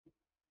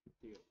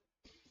Good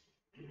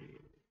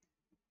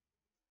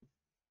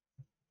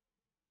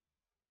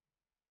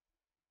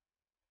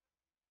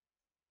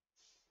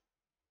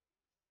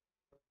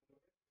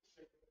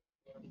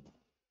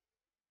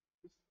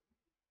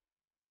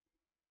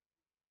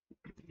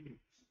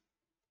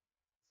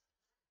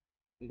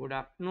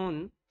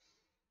afternoon.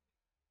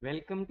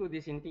 Welcome to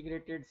this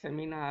integrated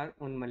seminar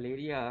on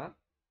malaria.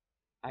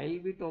 I'll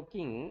be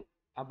talking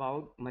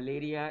about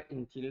malaria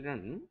in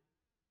children.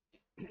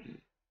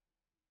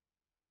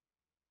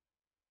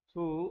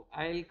 So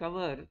I'll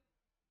cover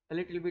a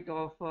little bit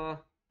of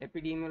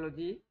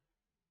epidemiology.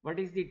 What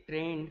is the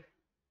trend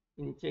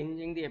in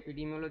changing the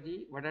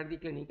epidemiology? What are the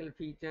clinical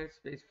features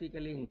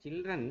specifically in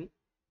children?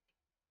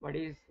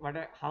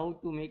 How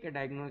to make a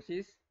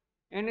diagnosis,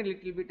 and a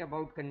little bit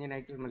about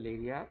congenital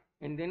malaria,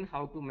 and then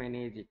how to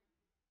manage it.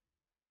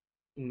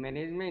 In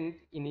management,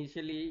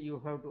 initially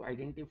you have to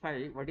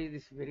identify what is the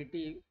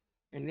severity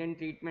and then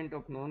treatment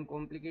of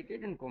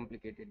non-complicated and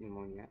complicated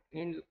pneumonia.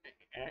 And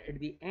at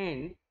the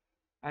end,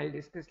 I'll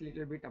discuss a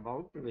little bit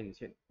about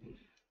prevention.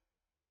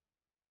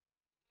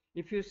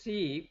 If you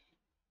see,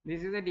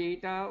 this is the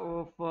data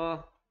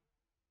of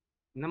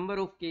number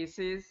of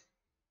cases,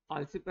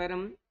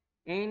 falciparum,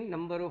 and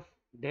number of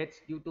deaths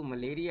due to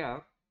malaria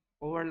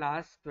over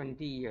last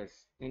 20 years.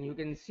 And you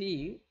can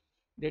see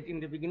that in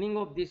the beginning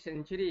of this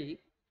century,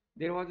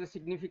 there was a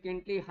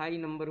significantly high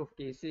number of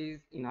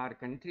cases in our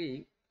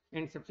country,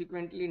 and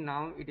subsequently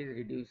now it is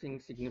reducing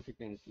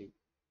significantly.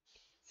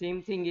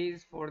 Same thing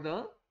is for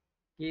the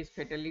case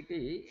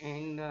fatality,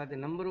 and the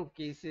number of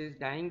cases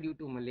dying due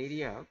to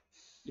malaria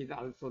is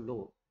also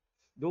low.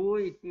 Though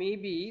it may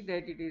be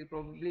that it is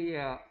probably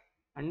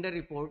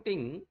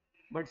underreporting,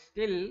 but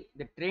still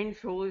the trend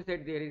shows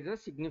that there is a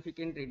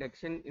significant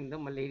reduction in the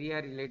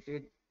malaria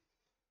related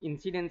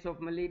incidence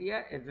of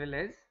malaria as well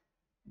as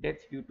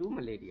deaths due to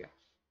malaria.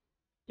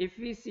 If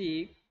we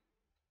see,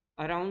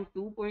 around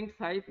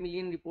 2.5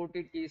 million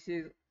reported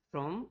cases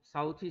from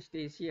Southeast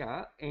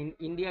Asia, and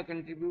India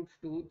contributes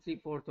to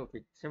 3/4 of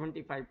it,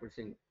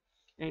 75%.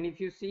 And if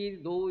you see,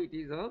 though it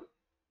is a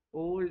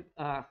old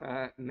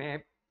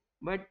map,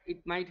 but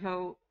it might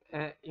have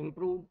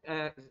improved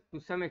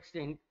to some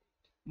extent.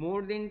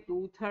 More than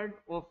 2/3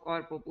 of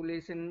our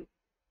population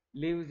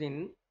lives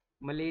in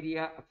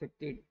malaria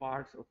affected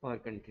parts of our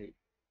country,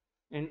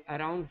 and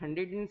around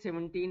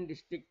 117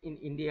 districts in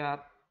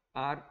India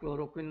are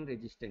chloroquine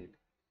resistant,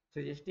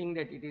 suggesting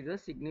that it is a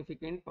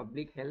significant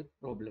public health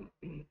problem.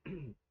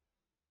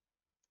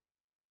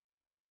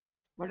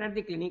 What are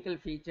the clinical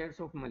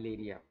features of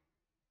malaria?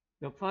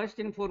 The first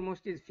and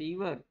foremost is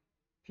fever.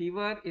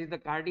 Fever is the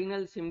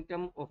cardinal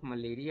symptom of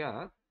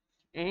malaria,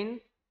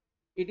 and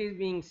it is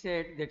being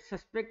said that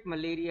suspect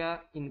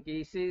malaria in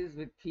cases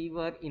with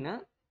fever in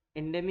an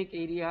endemic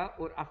area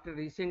or after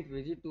recent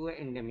visit to an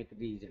endemic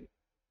region.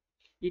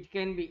 It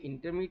can be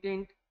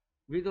intermittent,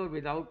 with or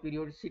without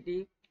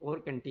periodicity, or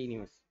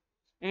continuous.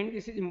 And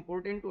this is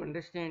important to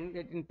understand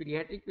that in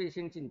pediatric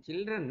patients in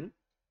children,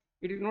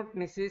 it is not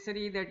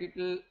necessary that it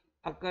will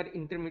occur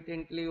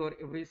intermittently or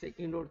every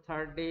second or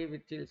third day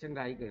with chills and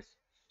rigors.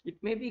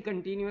 It may be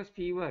continuous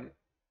fever,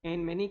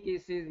 and many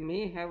cases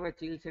may have a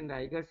chills and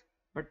rigors,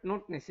 but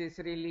not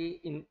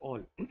necessarily in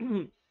all.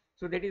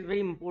 So that is very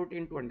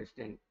important to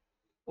understand.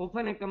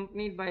 Often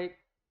accompanied by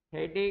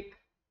headache,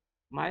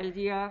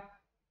 myalgia,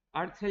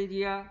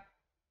 arthalgia,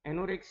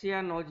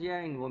 anorexia, nausea,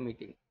 and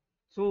vomiting.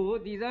 So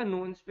these are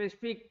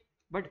non-specific,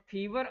 but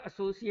fever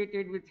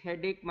associated with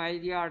headache,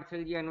 myalgia,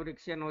 arthalgia,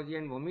 anorexia, nausea,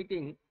 and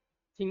vomiting.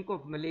 Think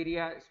of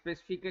malaria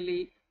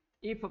specifically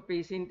if a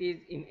patient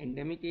is in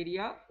endemic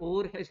area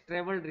or has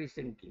traveled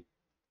recently.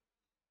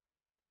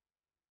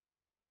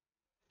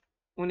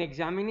 On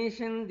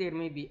examination, there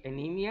may be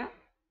anemia,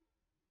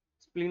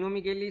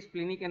 splenomegaly,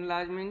 splenic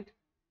enlargement,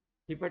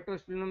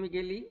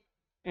 hepatosplenomegaly,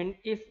 and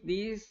if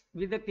these,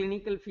 with the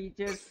clinical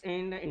features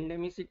and the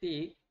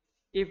endemicity,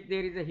 if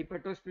there is a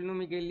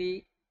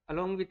hepatosplenomegaly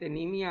along with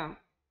anemia,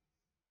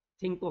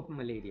 think of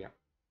malaria.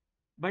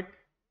 But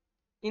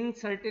in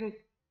certain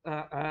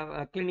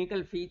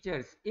clinical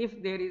features,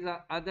 if there is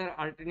a other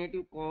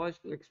alternative cause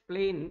to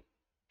explain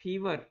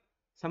fever,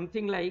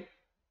 something like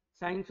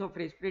signs of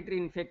respiratory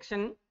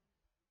infection,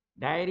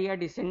 diarrhea,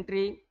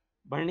 dysentery,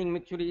 burning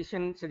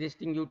micturition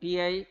suggesting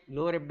UTI,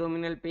 lower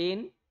abdominal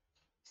pain,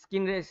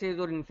 skin rashes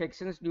or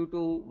infections due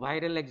to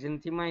viral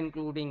exanthema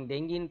including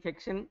dengue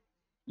infection,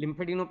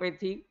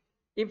 lymphadenopathy.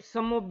 If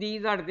some of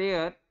these are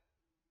there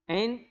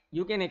and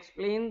you can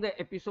explain the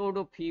episode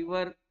of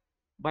fever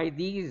by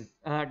these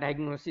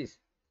diagnoses,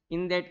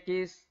 in that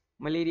case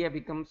malaria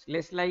becomes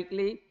less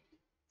likely.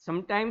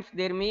 Sometimes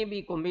there may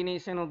be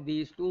combination of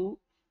these two,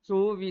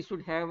 so we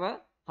should have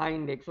a high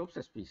index of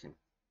suspicion.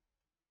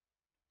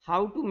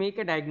 How to make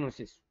a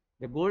diagnosis?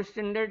 The gold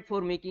standard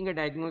for making a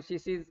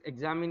diagnosis is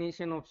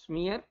examination of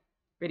smear,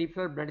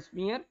 peripheral blood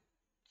smear.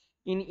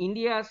 In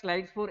India,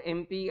 slides for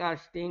MP are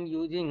stained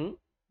using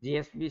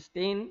JSB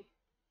stain.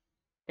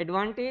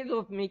 Advantage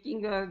of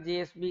making a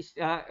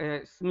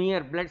JSB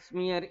smear, blood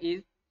smear,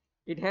 is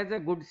it has a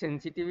good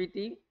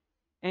sensitivity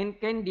and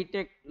can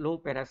detect low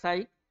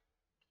parasite.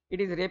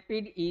 It is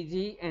rapid,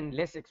 easy, and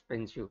less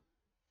expensive.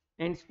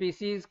 And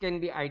species can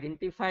be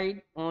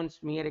identified on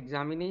smear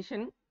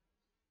examination.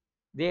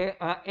 There,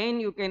 and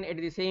you can at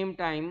the same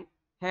time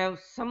have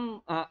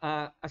some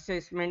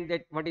assessment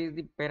that what is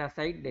the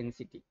parasite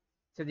density,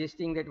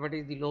 suggesting that what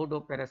is the load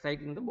of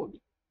parasite in the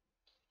body.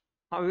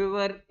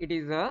 However, it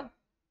is a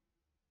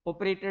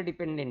operator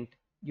dependent.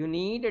 You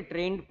need a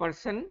trained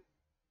person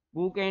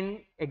who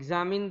can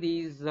examine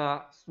these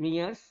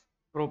smears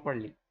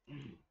properly.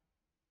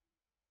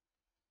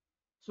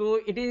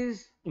 So it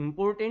is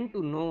important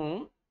to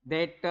know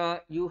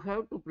that you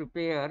have to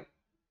prepare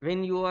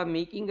when you are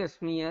making a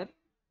smear,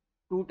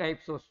 two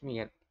types of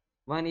smear.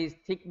 One is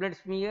thick blood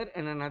smear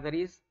and another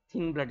is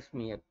thin blood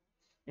smear.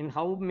 And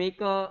how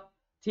make a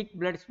thick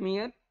blood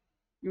smear?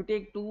 You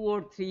take 2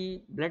 or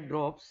 3 blood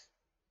drops,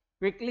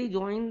 quickly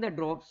join the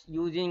drops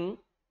using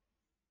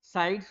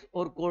sides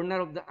or corner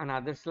of the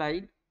another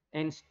slide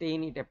and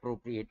stain it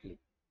appropriately.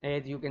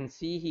 As you can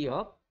see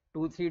here,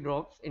 2-3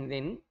 drops and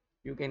then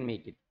you can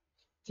make it.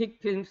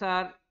 Thick films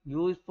are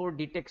used for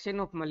detection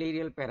of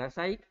malarial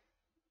parasite,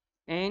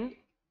 and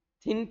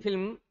thin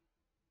film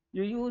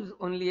you use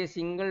only a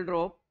single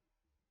drop,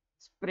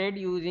 spread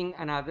using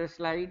another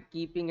slide,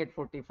 keeping at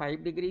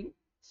 45°,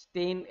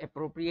 stain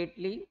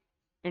appropriately,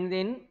 and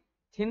then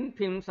thin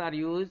films are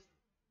used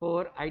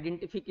for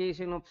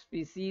identification of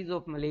species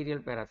of malarial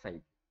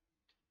parasite.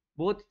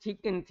 Both thick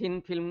and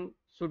thin film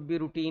should be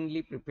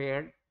routinely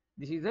prepared.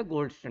 This is a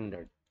gold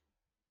standard.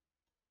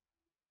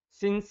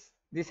 Since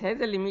this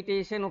has a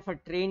limitation of a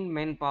trained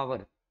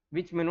manpower,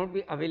 which may not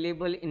be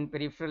available in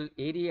peripheral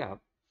area,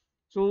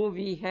 so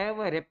we have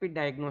a rapid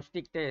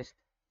diagnostic test,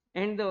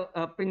 and the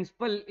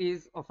principle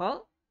is of a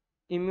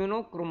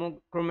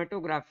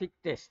immunochromatographic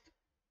test,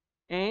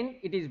 and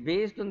it is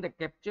based on the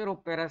capture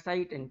of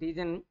parasite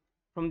antigen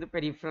from the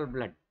peripheral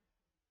blood,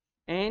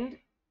 and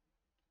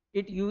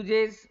it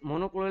uses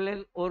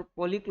monoclonal or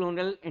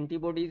polyclonal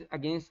antibodies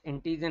against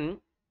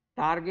antigen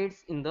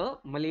targets in the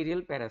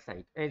malarial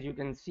parasite. As you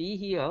can see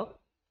here,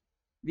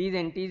 these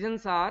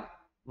antigens are,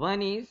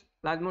 one is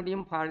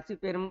Plasmodium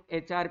falciparum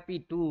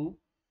HRP2,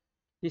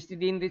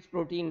 histidine rich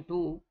protein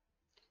 2,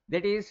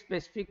 that is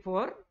specific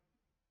for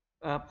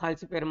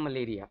falciparum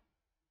malaria,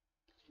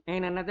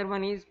 and another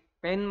one is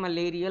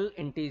pan-malarial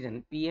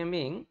antigen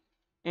PMA,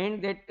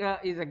 and that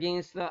is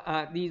against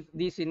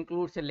these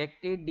includes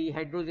lactate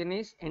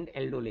dehydrogenase and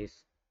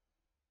aldolase.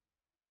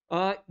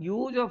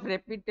 Use of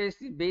rapid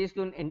test is based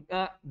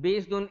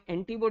on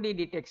antibody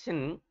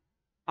detection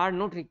are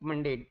not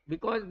recommended,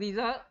 because these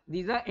are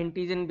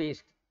antigen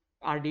based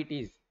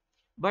RDTs,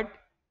 but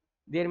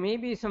there may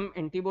be some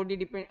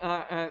antibody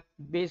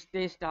based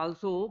test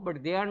also,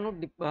 but they are not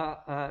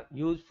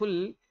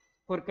useful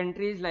for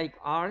countries like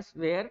ours,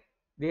 where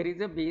there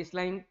is a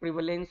baseline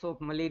prevalence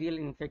of malarial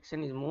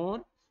infection is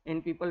more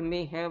and people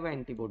may have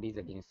antibodies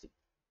against it.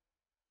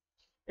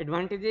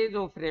 Advantages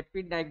of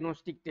rapid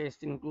diagnostic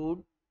test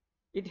include: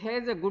 it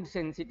has a good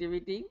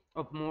sensitivity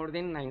of more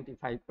than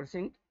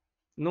 95%,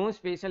 no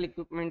special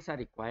equipments are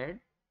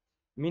required,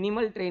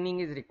 minimal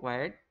training is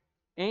required,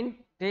 and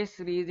test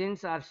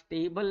reagents are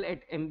stable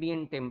at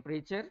ambient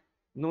temperature,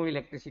 no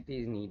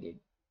electricity is needed.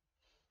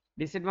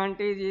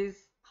 Disadvantage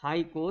is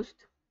high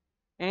cost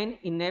and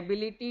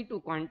inability to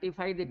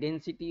quantify the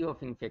density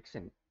of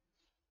infection.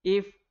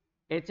 If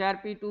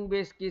HRP2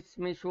 based kits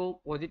may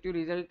show positive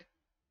result,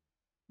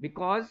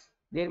 because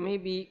there may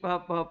be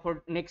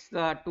for next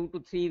 2 to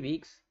 3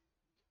 weeks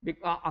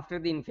after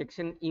the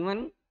infection,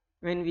 even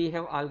when we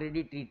have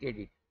already treated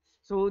it.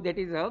 So that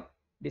is a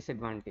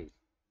disadvantage.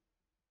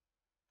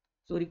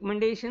 So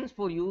recommendations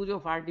for use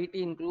of RDT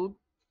include: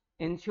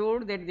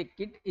 ensure that the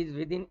kit is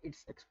within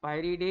its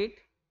expiry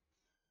date,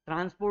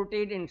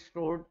 transported and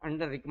stored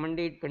under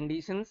recommended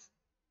conditions,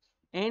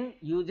 and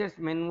user's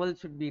manual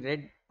should be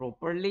read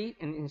properly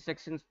and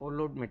instructions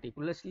followed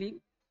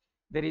meticulously.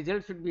 The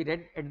result should be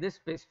read at the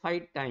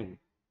specified time.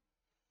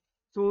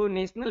 So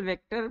National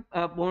Vector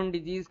Borne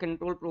Disease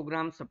Control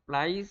Program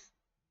supplies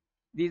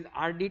these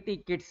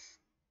RDT kits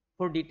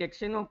for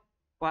detection of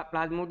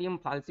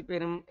Plasmodium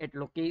falciparum at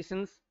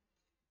locations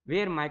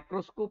where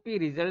microscopy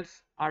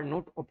results are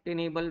not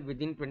obtainable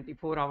within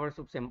 24 hours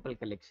of sample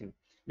collection,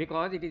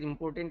 because it is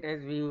important,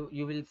 as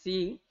you will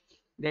see,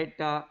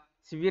 that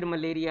severe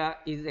malaria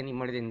is an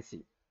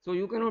emergency, so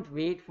you cannot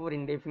wait for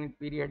indefinite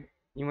period,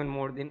 even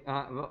more than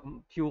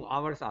few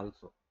hours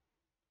also.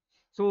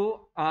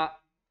 So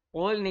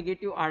all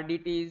negative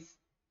RDTs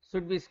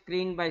should be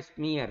screened by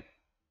smear,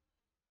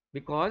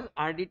 because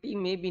RDT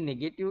may be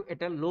negative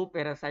at a low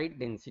parasite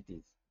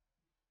densities.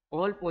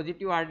 All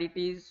positive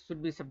RDTs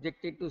should be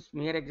subjected to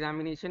smear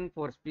examination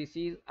for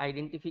species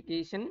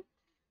identification,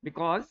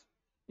 because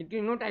it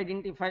will not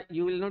identify,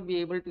 you will not be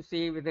able to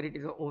say whether it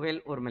is a oval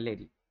or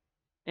malaria,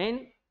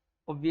 and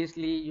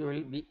obviously you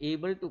will be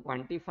able to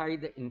quantify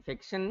the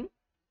infection,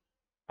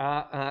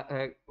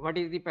 what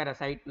is the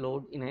parasite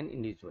load in an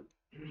individual.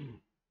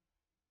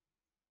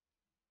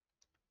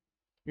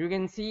 You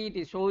can see it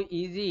is so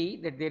easy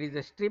that there is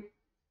a strip.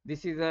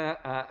 This is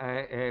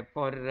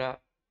for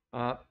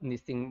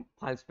this thing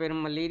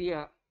falciparum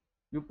malaria.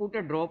 You put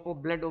a drop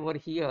of blood over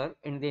here,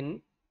 and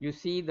then you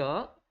see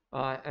the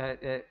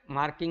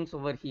markings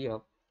over here,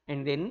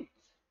 and then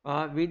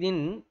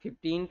within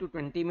 15 to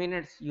 20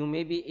 minutes you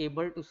may be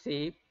able to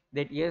say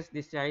that yes,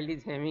 this child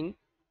is having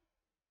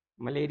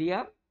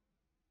malaria,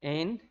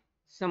 and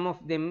some of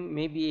them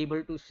may be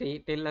able to say,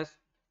 tell us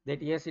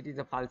that yes, it is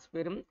a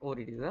falciparum or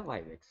it is a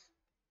vivax.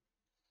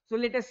 So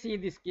let us see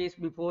this case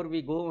before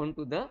we go on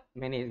to the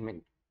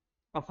management.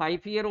 A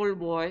 5-year-old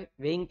boy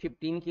weighing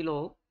 15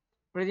 kilo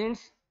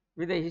presents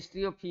with a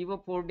history of fever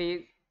 4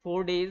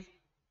 days,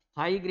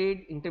 high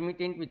grade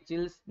intermittent with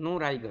chills, no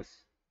rigors,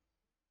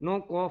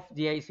 no cough,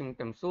 GI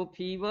symptoms. So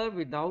fever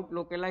without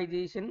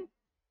localization,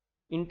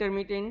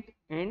 intermittent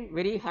and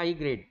very high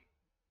grade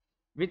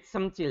with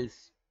some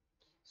chills.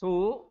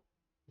 So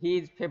he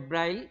is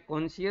febrile,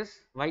 conscious,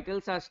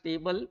 vitals are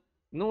stable,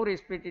 no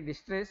respiratory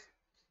distress,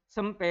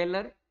 some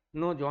pallor,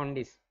 no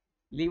jaundice.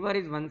 Liver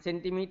is 1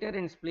 centimeter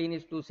and spleen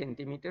is 2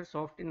 centimeters,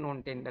 soft and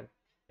non-tender.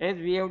 As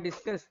we have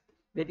discussed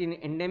that in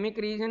endemic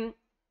region,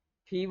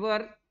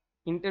 fever,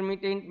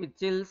 intermittent with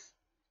chills,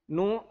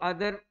 no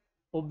other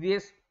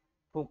obvious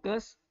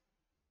focus,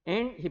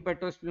 and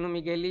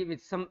hepatosplenomegaly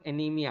with some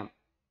anemia.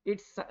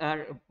 It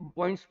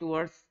points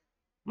towards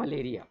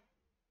malaria.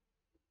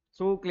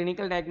 So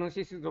clinical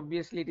diagnosis is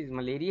obviously it is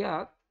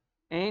malaria,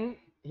 and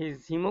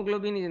his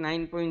hemoglobin is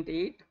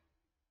 9.8,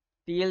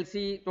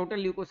 TLC total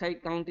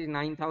leukocyte count is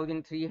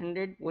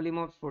 9,300,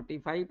 polymorphs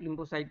 45,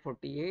 lymphocyte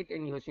 48,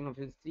 and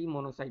eosinophils 3,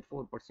 monocyte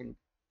 4%.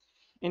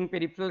 And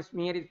peripheral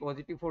smear is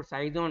positive for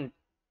Sisont.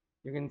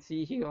 You can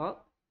see here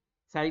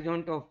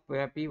Sisont of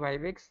P.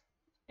 vivax,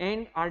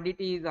 and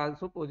RDT is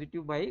also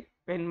positive by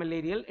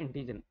pan-malarial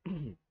antigen.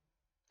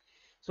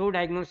 So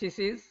diagnosis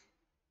is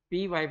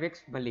P. vivax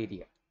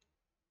malaria.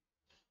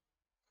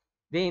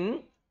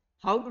 Then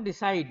how to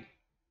decide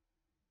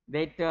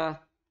that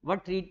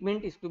what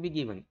treatment is to be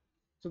given?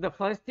 So the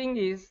first thing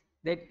is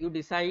that you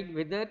decide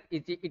whether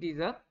it is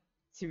a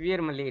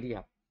severe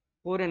malaria.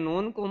 For a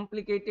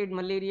non-complicated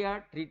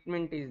malaria,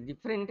 treatment is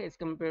different as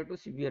compared to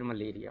severe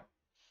malaria,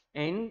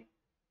 and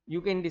you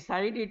can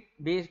decide it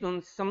based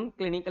on some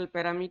clinical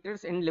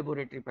parameters and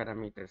laboratory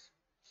parameters.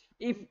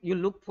 If you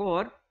look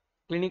for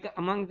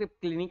among the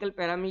clinical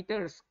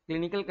parameters,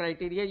 clinical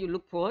criteria, you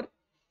look for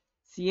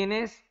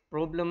CNS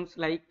problems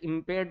like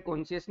impaired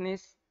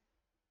consciousness,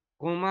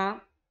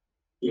 coma,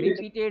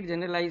 repeated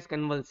generalized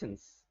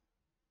convulsions,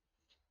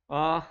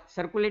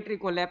 circulatory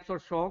collapse or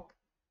shock,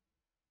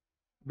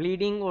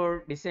 bleeding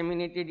or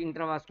disseminated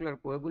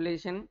intravascular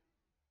coagulation,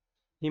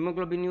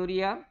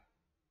 hemoglobinuria,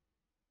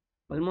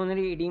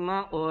 pulmonary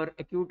edema or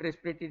acute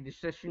respiratory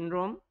distress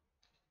syndrome,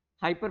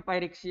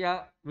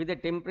 hyperpyrexia with a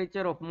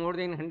temperature of more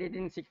than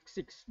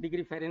 106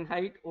 degree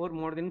Fahrenheit or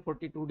more than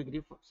 42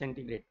 degree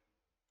centigrade.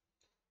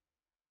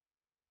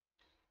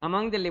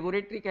 Among the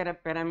laboratory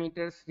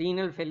parameters,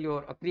 renal failure,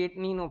 a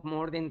creatinine of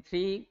more than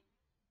 3,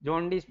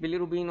 jaundice,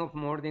 bilirubin of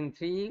more than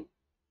 3,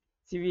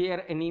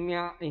 severe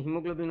anemia, a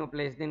hemoglobin of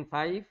less than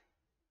 5,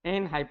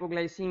 and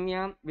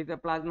hypoglycemia with a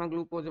plasma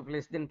glucose of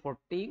less than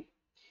 40.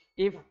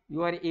 If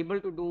you are able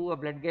to do a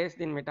blood gas,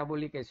 then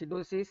metabolic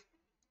acidosis,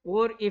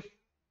 or if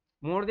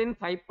more than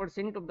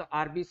 5% of the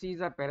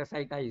RBCs are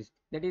parasitized,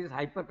 that is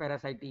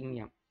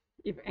hyperparasitemia.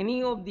 If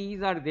any of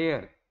these are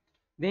there,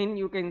 then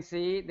you can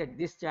say that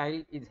this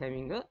child is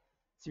having a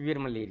severe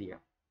malaria.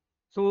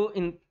 So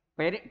in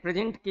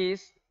present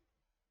case,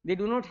 they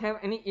do not have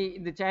any,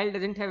 the child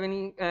doesn't have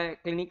any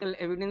clinical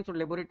evidence or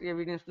laboratory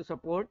evidence to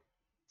support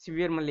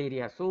severe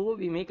malaria. So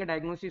we make a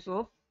diagnosis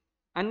of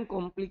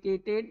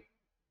uncomplicated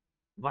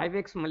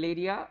vivax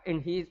malaria,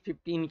 and he is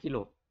 15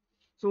 kilo.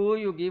 So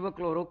you give a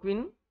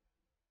chloroquine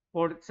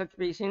for such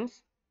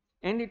patients,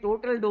 and the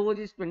total dose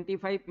is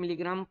 25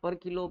 milligram per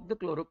kilo of the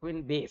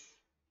chloroquine base,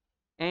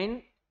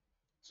 and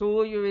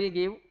so you will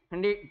give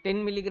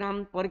 110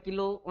 milligram per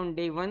kilo on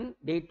day 1,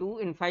 day 2,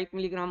 and 5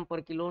 milligram per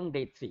kilo on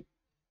day 3.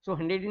 So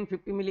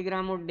 150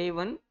 milligram on day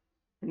 1,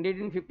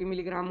 150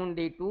 milligram on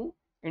day 2,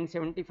 and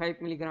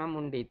 75 milligram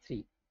on day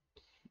 3.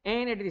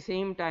 And at the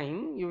same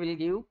time, you will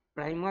give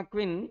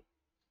primaquine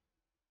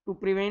to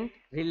prevent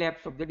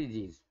relapse of the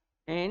disease.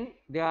 And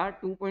there are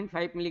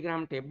 2.5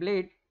 milligram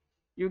tablet.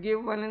 You give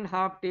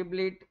 1.5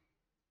 tablet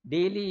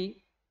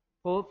daily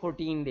for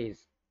 14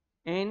 days.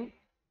 And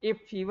if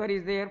fever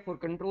is there, for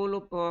control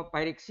of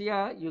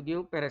pyrexia, you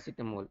give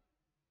paracetamol.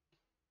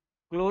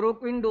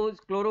 Chloroquine dose,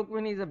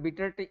 chloroquine is a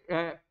bitter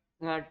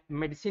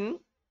medicine,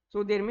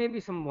 so there may be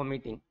some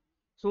vomiting.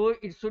 So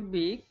it should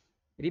be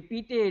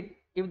repeated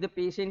if the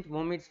patient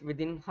vomits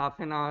within half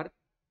an hour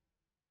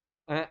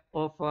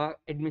of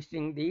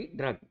administering the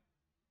drug.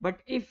 But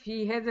if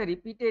he has a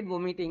repeated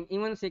vomiting,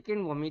 even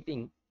second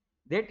vomiting,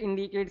 that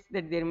indicates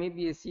that there may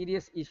be a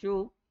serious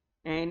issue,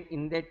 and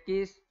in that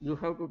case you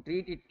have to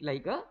treat it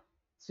like a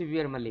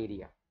severe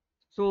malaria.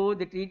 So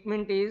the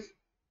treatment is,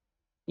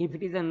 if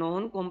it is a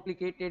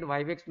non-complicated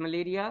vivax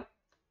malaria,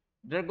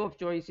 drug of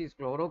choice is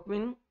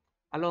chloroquine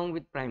along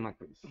with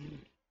primaquine.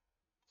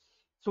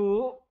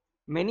 So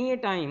many a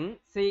time,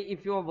 say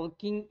if you are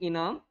working in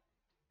a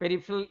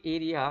peripheral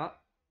area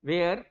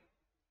where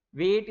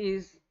weight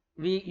is,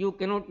 you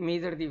cannot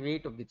measure the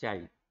weight of the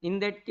child. In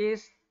that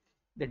case,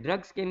 the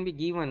drugs can be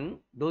given,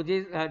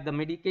 doses, the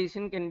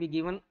medication can be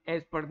given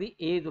as per the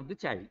age of the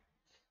child.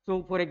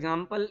 So for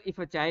example, if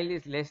a child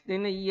is less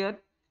than a year,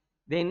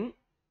 then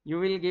you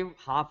will give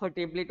half a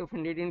tablet of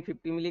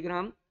 150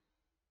 milligram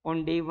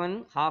on day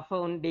 1, half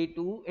on day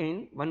 2,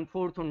 and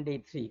 1/4 on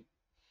day 3.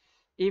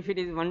 If it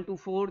is 1 to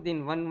 4,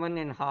 then 1, 1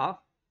 and half,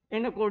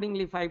 and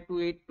accordingly 5 to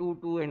 8, 2,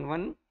 2 and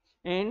 1.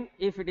 And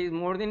if it is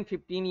more than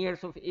 15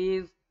 years of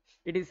age,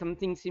 it is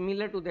something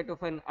similar to that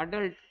of an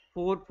adult,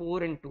 4,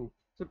 4 and 2.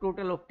 So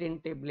total of 10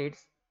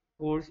 tablets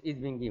course is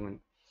being given.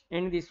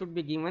 And this should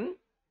be given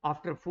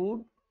after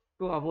food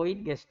to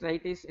avoid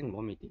gastritis and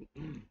vomiting.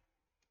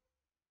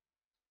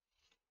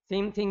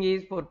 Same thing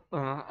is for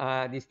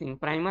this thing,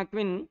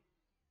 primaquine.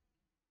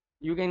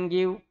 You can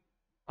give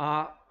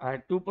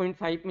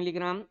 2.5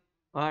 milligram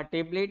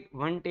tablet,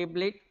 1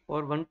 tablet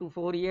for 1 to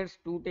 4 years,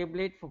 2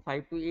 tablets for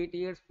 5 to 8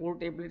 years, 4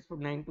 tablets for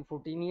 9 to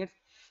 14 years.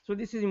 So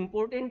this is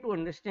important to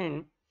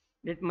understand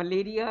that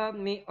malaria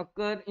may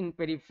occur in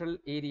peripheral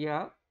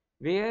area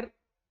where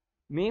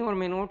may or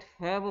may not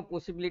have a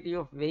possibility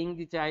of weighing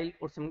the child,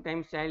 or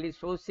sometimes child is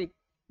so sick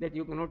that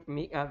you cannot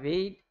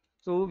weigh it.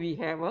 So we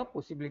have a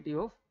possibility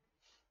of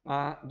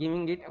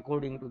giving it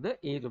according to the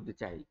age of the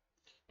child.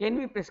 Can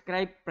we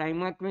prescribe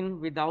primaquine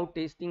without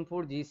testing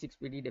for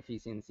G6PD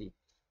deficiency?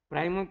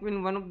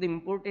 Primaquine, one of the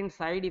important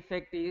side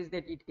effect is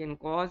that it can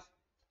cause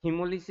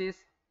hemolysis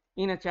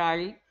in a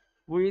child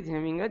who is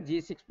having a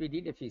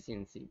G6PD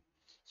deficiency.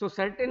 So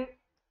certain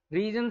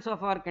regions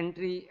of our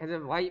country has a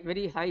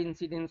very high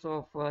incidence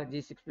of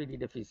G6PD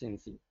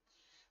deficiency.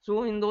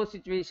 So in those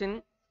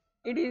situations,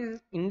 it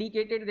is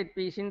indicated that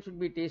patient should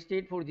be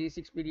tested for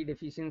G6PD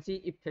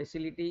deficiency if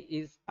facility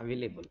is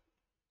available.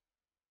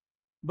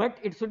 But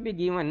it should be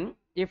given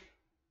if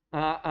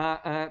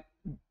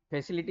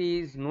facility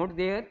is not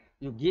there,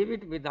 you give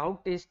it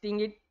without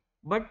testing it,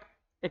 but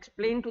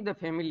explain to the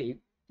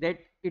family that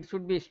it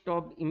should be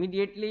stopped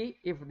immediately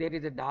if there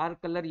is a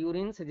dark color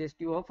urine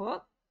suggestive of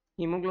a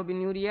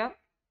hemoglobinuria,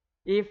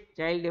 if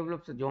child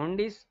develops a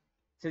jaundice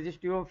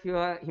suggestive of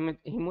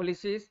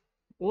hemolysis,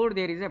 or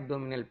there is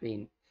abdominal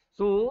pain.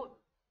 So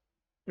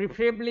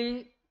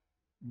preferably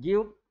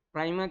give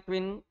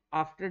primaquine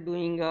after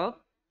doing a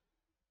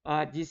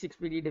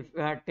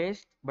G6PD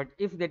test, but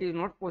if that is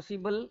not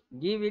possible,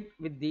 give it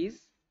with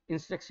these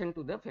instruction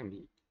to the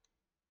family.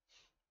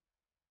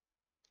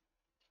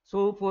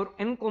 So for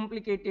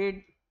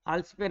uncomplicated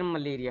falciparum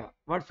malaria,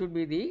 what should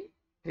be the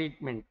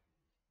treatment?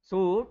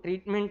 So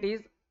treatment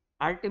is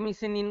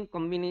artemisinin in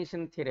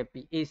combination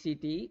therapy,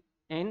 ACT,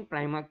 and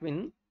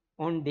primaquine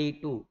on day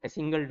 2, a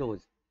single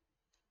dose.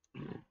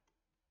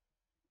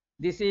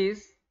 This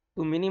is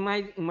to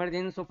minimize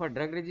emergence of a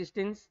drug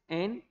resistance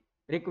and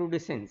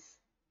recrudescence.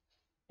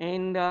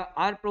 And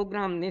our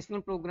program,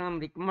 national program,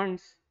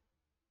 recommends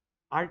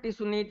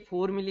artesunate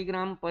 4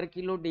 milligram per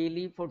kilo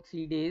daily for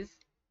 3 days.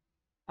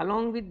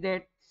 Along with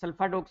that,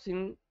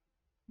 sulfadoxine,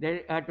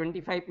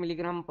 25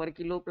 milligram per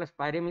kilo plus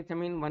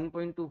pyrimethamine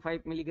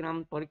 1.25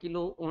 milligram per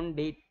kilo on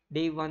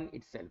day 1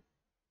 itself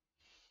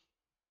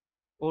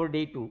or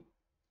day 2.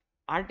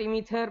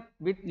 Artemether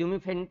with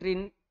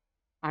lumefantrine,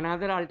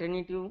 another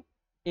alternative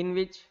in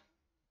which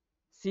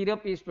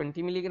syrup is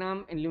 20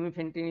 milligram and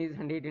lumefantrine is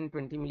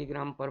 120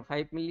 milligram per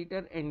 5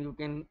 milliliter, and you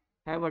can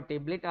have a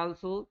tablet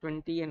also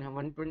 20 and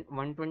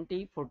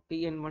 120,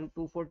 40 and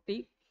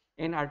 240,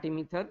 and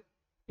artemether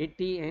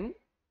 80 and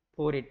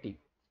 480.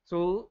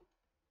 So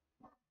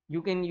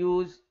you can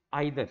use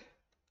either.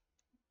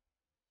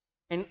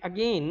 And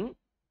again,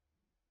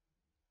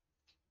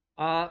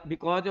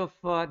 because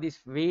of this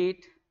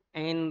weight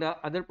and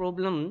other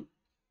problem,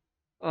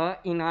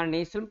 in our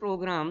national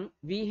program,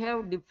 we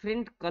have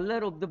different color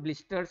of the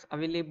blisters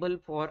available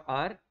for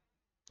our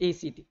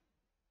ACT.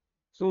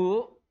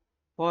 So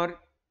for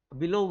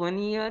below 1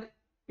 year,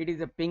 it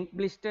is a pink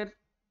blister.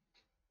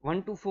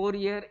 1 to 4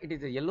 year, it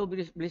is a yellow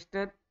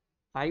blister.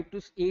 5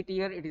 to 8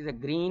 year, it is a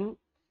green,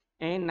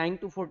 and 9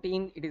 to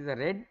 14, it is a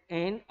red,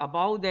 and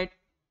above that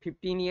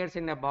 15 years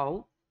and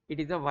above, it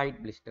is a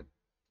white blister.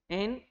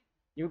 And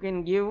you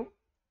can give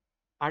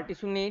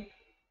artesunate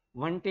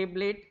 1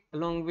 tablet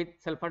along with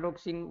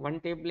sulfadoxine 1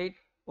 tablet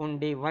on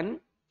day 1,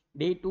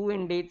 day 2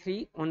 and day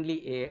 3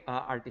 only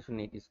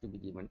artesunate is to be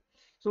given.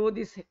 So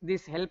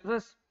this helps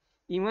us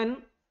even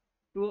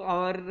to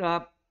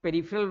our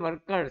peripheral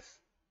workers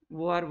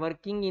who are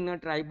working in a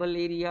tribal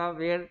area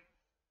where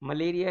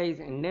malaria is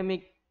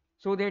endemic,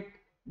 so that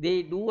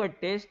they do a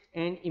test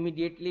and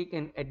immediately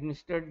can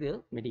administer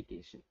the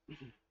medication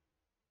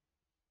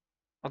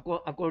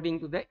according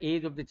to the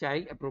age of the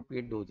child,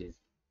 appropriate doses.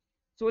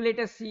 So let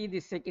us see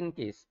the second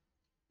case.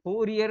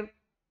 4-year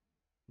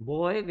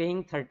boy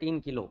weighing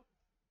 13 kilo.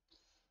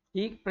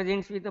 He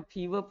presents with a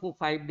fever for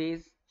 5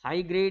 days,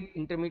 high grade,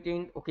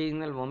 intermittent,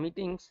 occasional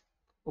vomitings,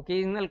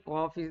 occasional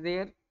cough is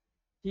there.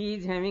 He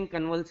is having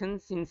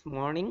convulsions since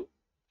morning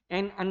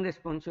and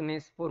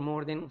unresponsiveness for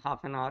more than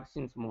half an hour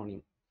since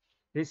morning.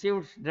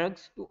 Receives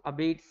drugs to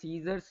abate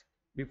seizures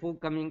before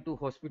coming to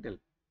hospital.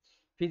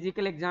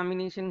 Physical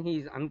examination, he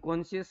is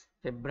unconscious,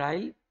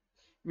 febrile,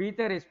 with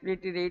a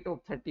respiratory rate of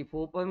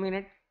 34 per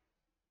minute,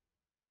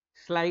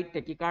 slight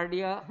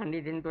tachycardia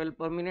 112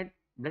 per minute,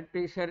 blood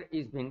pressure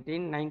is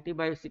maintained 90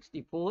 by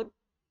 64.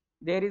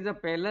 There is a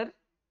pallor,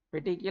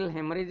 petechial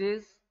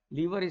hemorrhages,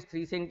 liver is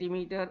 3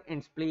 centimeter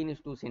and spleen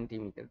is 2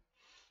 centimeter.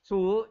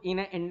 So in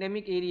an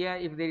endemic area,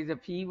 if there is a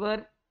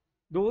fever,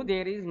 though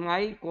there is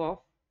mild cough,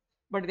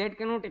 but that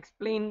cannot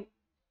explain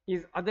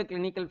his other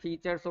clinical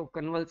features of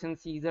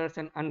convulsions, seizures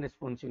and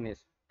unresponsiveness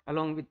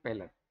along with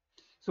pallor.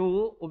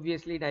 So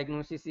obviously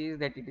diagnosis is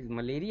that it is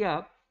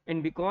malaria,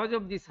 and because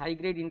of this high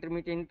grade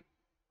intermittent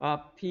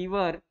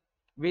fever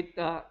with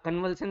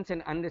convulsions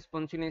and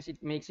unresponsiveness,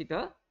 it makes it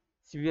a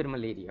severe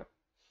malaria.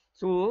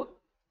 So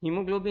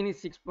hemoglobin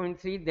is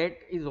 6.3, that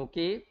is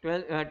okay.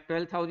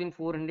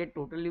 12,400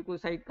 total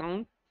leukocyte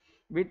count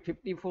with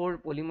 54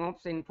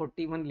 polymorphs and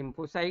 41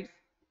 lymphocytes.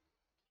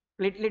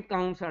 Platelet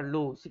counts are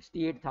low,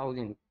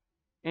 68,000,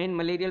 and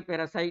malarial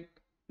parasite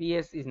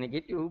PS is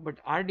negative,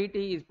 but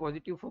RDT is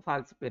positive for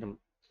falciparum.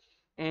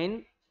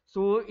 And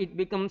so it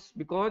becomes,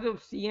 because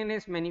of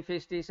CNS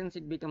manifestations,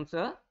 it becomes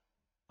a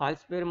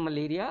falciparum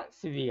malaria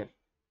severe.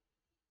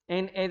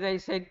 And as I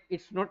said,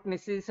 it's not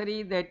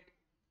necessary that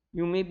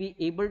you may be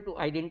able to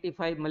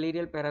identify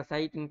malarial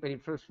parasite in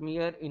peripheral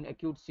smear in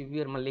acute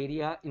severe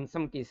malaria in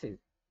some cases.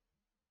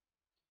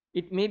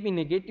 It may be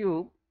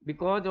negative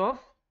because of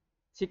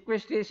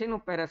sequestration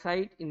of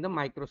parasite in the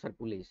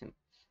microcirculation.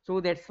 So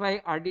that's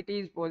why RDT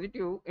is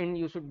positive and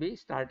you should be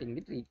starting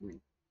the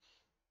treatment.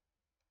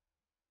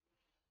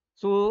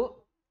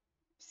 So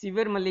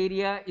severe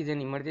malaria is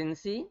an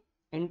emergency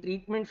and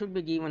treatment should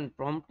be given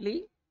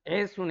promptly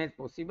as soon as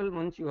possible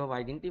once you have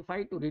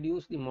identified, to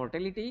reduce the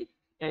mortality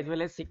as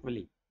well as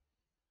sequelae.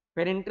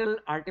 Parenteral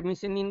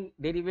artemisinin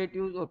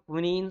derivatives or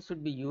quinine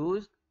should be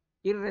used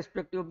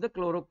irrespective of the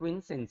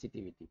chloroquine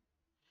sensitivity.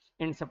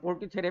 And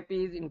supportive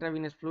therapy is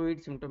intravenous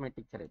fluid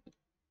symptomatic therapy.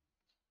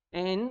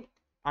 And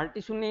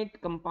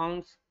artesunate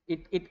compounds,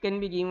 it can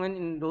be given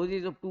in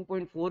doses of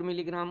 2.4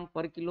 milligram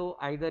per kilo,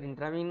 either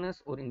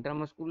intravenous or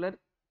intramuscular,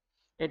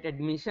 at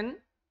admission,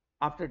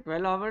 after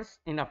 12 hours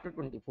and after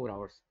 24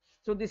 hours.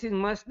 So this is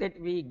must that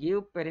we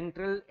give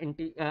parenteral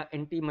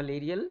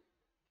anti-malarial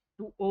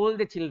to all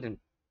the children,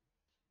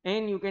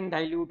 and you can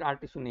dilute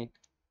artesunate.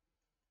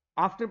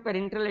 After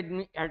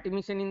parenteral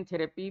artemisinin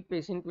therapy,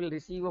 patient will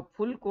receive a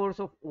full course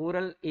of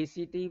oral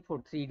ACT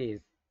for 3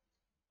 days.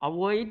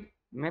 Avoid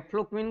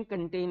mefloquine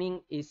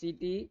containing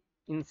ACT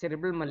in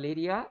cerebral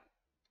malaria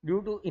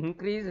due to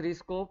increased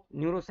risk of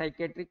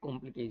neuropsychiatric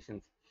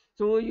complications.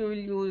 So you will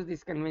use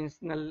this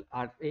conventional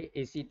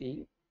ACT,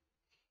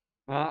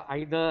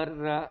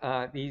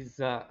 either these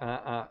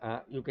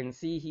you can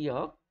see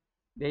here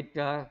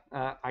that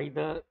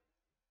either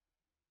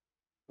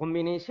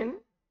combination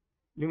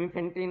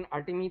lumefantrine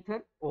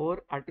artemether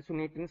or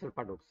artesunate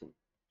sulfadoxine.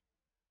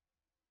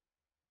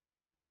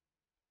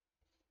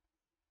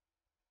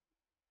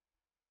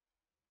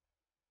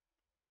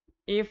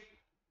 If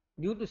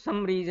due to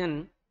some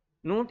reason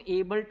not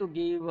able to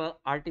give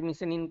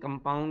artemisinin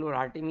compound or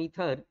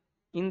artemether,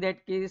 in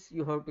that case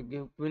you have to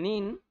give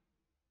quinine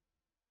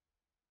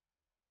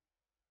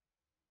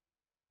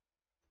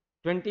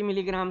 20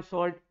 milligram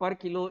salt per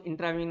kilo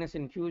intravenous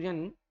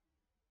infusion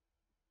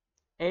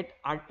at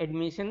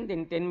admission,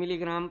 then 10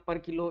 milligram per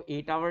kilo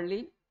 8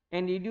 hourly,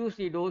 and reduce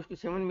the dose to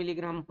 7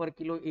 milligram per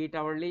kilo 8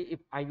 hourly if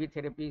IV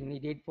therapy is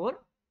needed for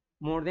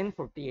more than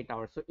 48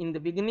 hours. So in the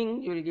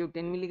beginning you will give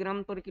 10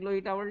 milligram per kilo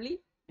 8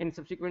 hourly, and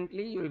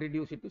subsequently you will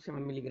reduce it to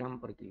 7 milligram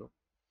per kilo.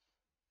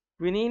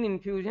 Quinine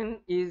infusion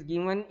is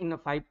given in a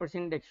 5%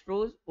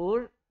 dextrose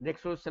or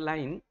dextrose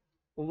saline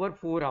over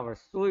 4 hours.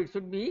 So it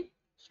should be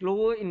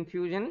slow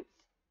infusion,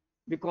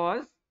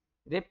 because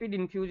rapid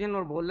infusion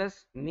or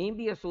bolus may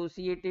be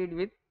associated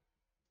with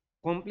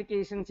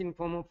complications in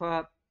form of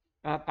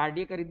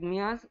cardiac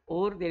arrhythmias,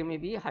 or there may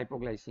be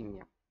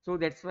hypoglycemia. So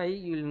that's why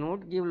you will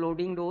not give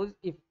loading dose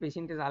if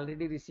patient has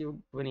already received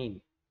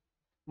quinine.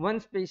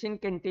 Once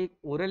patient can take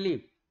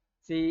orally,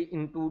 say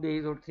in 2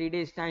 days or 3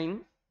 days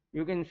time,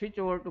 you can switch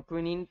over to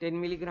quinine 10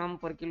 milligram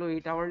per kilo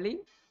 8 hourly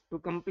to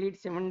complete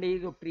 7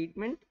 days of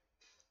treatment,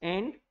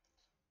 and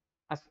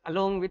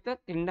along with a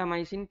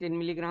clindamycin 10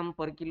 milligram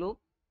per kilo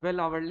 12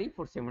 hourly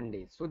for 7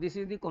 days. So this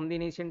is the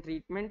combination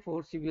treatment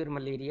for severe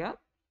malaria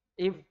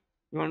if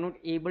you are not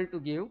able to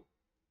give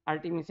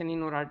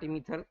artemisinin or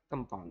artemether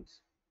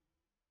compounds.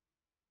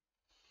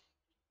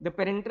 The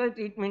parenteral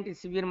treatment in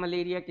severe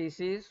malaria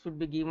cases should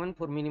be given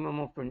for minimum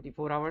of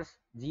 24 hours,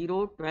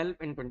 0, 12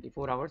 and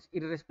 24 hours,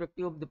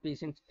 irrespective of the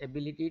patient's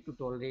ability to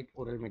tolerate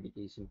oral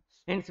medication,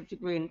 and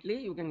subsequently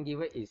you can give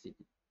a ACT.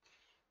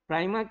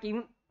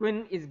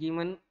 Primaquine is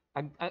given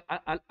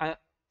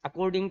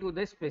according to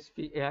the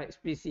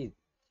species.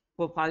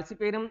 For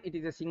falciparum, it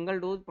is a single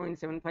dose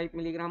 0.75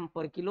 milligram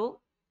per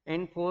kilo,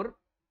 and for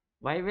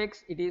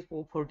Vivex, it is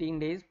for 14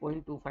 days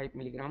 0.25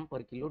 milligram per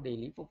kilo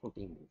daily for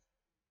 14 days.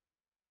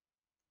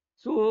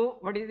 So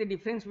what is the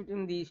difference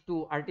between these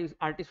two,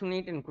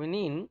 artesunate and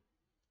quinine?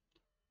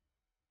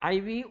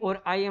 IV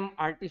or IM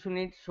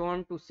artesunate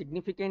shown to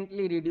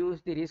significantly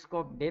reduce the risk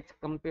of death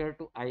compared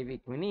to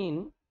IV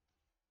quinine.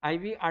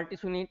 IV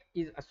artesunate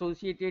is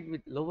associated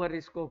with lower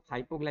risk of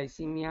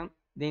hypoglycemia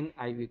than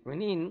IV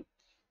quinine.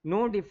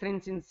 No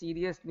difference in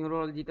serious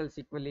neurological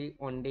sequelae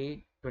on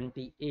day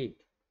 28.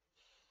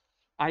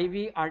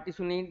 IV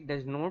artesunate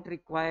does not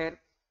require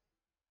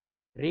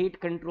rate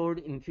controlled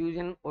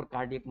infusion or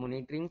cardiac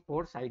monitoring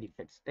for side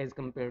effects as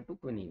compared to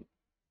quinine.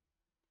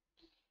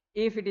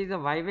 If it is a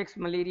Vivex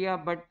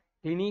malaria, but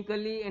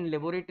clinically and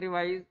laboratory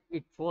wise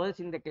it falls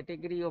in the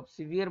category of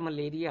severe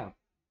malaria,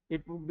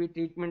 it would be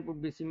treatment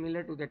would be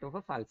similar to that of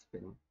a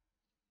falciparum.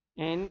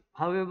 And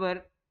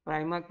however,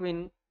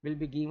 primaquine will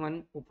be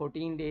given for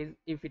 14 days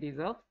if it is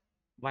a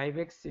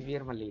Vivex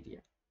severe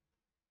malaria.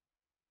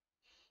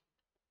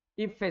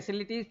 If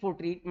facilities for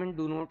treatment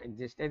do not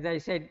exist, as I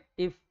said,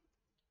 if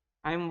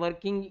I am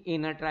working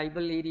in a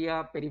tribal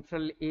area,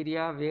 peripheral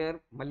area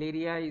where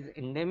malaria is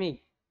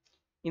endemic,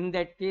 in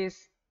that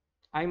case,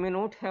 I may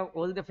not have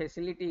all the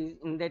facilities.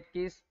 In that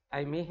case,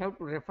 I may have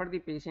to refer the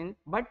patient,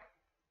 but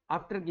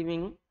after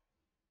giving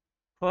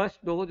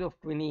first dose of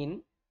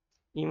quinine,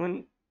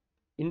 even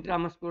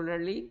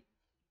intramuscularly,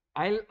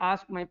 I'll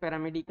ask my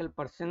paramedical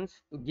persons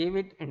to give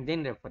it and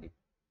then refer it.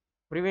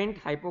 Prevent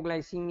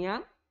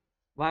hypoglycemia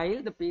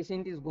while the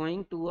patient is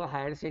going to a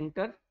higher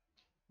center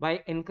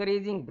by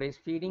encouraging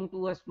breastfeeding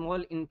to a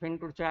small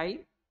infant or child,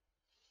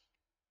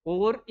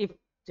 or if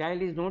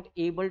child is not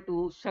able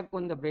to suck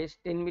on the breast,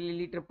 10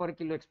 milliliter per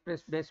kilo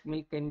express breast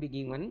milk can be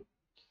given.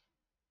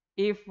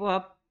 If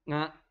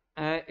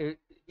it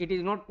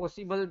is not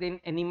possible, then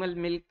animal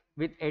milk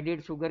with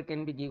added sugar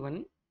can be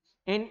given.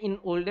 And in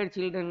older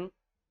children,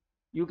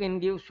 you can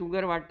give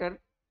sugar water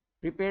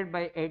prepared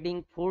by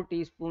adding 4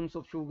 teaspoons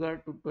of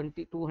sugar to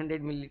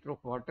 200 milliliter of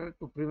water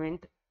to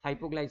prevent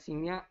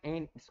hypoglycemia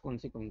and its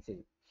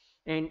consequences.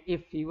 And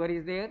if fever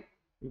is there,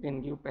 you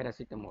can give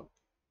paracetamol.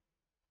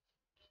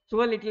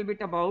 So a little bit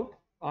about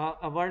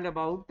a word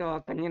about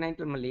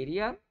congenital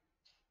malaria.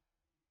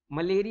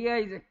 Malaria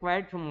is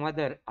acquired from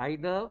mother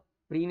either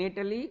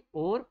prenatally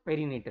or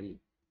perinatally,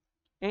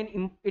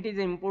 and it is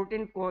an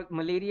important cause.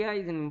 Malaria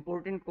is an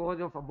important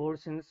cause of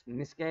abortions,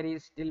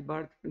 miscarriage,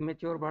 stillbirth,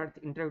 premature birth,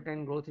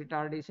 intrauterine growth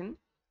retardation,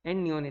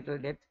 and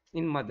neonatal death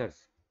in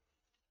mothers.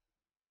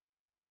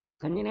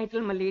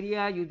 Congenital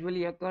malaria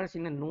usually occurs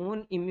in a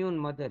non-immune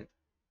mother,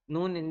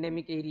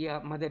 non-endemic area.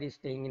 Mother is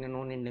staying in a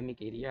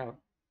non-endemic area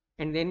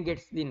and then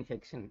gets the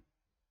infection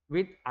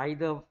with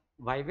either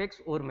Vivex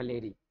or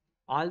malaria.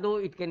 Although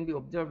it can be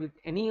observed with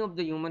any of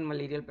the human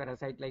malarial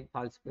parasite like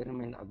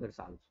falciparum and others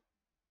also.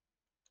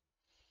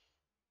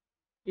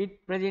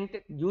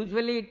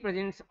 Usually it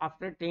presents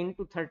after 10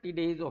 to 30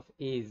 days of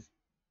age.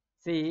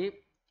 Say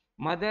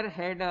mother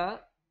had a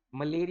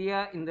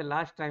malaria in the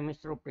last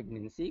trimester of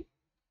pregnancy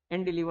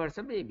and delivers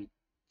a baby.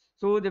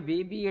 So the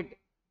baby at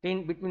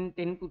between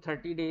 10 to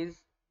 30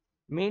 days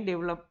may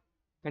develop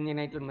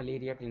congenital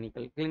malaria,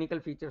 clinical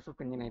features of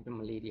congenital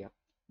malaria.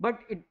 But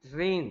its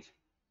range,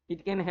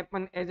 it can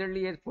happen as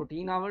early as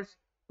 14 hours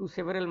to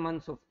several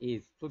months of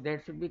age. So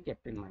that should be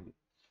kept in mind.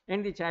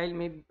 And the child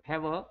may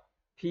have a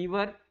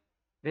fever,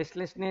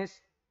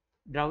 restlessness,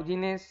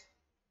 drowsiness,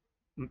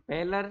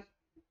 pallor.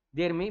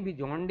 There may be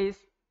jaundice,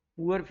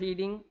 poor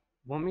feeding,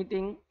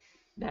 vomiting,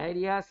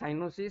 diarrhea,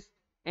 cyanosis,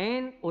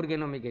 and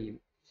organomegaly.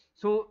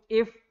 So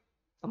if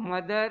a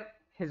mother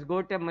has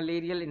got a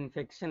malarial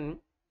infection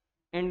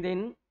and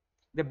then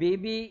the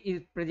baby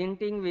is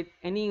presenting with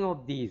any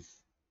of these,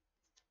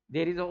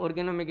 there is a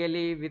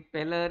organomegaly with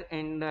pallor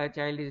and the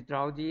child is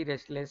drowsy,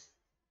 restless,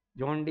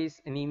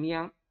 jaundice,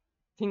 anemia,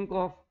 think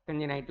of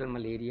congenital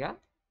malaria,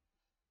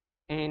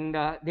 and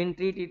then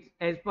treat it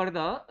as per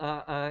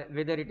the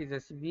whether it is a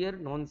severe,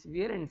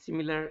 non-severe, and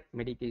similar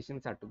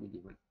medications are to be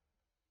given.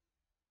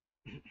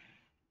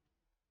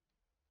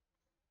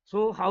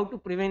 So how to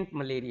prevent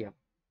malaria?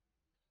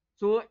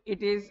 So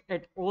it is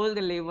at all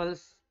the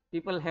levels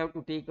people have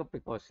to take up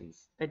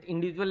precautions. At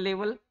individual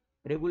level,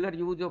 regular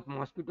use of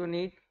mosquito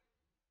net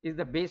is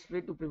the best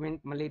way to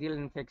prevent malarial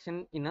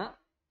infection in a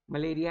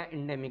malaria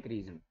endemic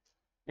region.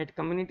 At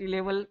community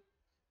level,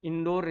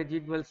 indoor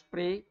residual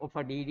spray of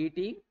a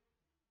DDT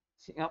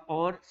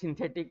or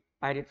synthetic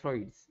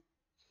pyrethroids.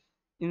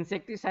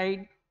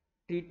 Insecticide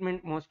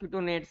treatment mosquito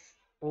nets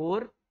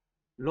or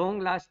long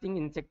lasting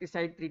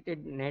insecticide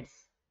treated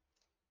nets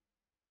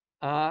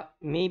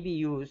may be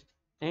used,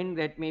 and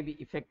that may be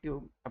effective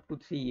up to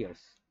 3 years.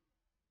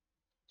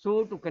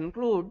 So to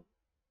conclude,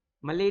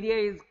 malaria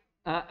is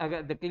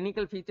the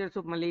clinical features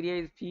of malaria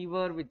is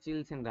fever with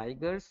chills and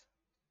rigors.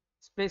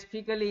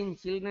 Specifically in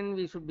children,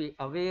 we should be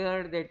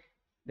aware that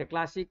the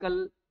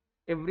classical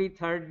every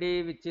third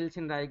day with chills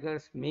and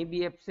rigors may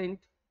be absent.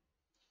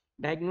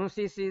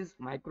 Diagnosis is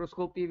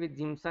microscopy with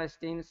Giemsa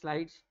stain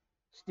slides,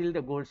 still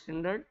the gold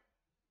standard.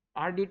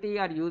 RDT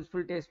are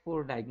useful tests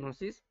for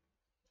diagnosis.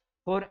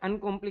 For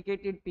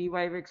uncomplicated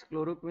PYVX,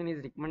 chloroquine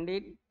is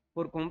recommended.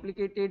 For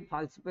complicated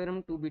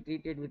falciparum, to be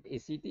treated with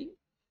ACT.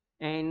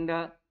 And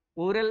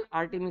oral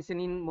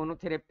artemisinin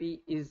monotherapy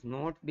is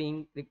not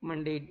being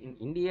recommended in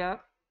India.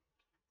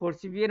 For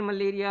severe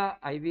malaria,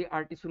 IV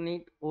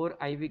artesunate or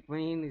IV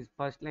quinine is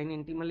first line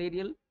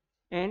antimalarial,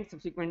 and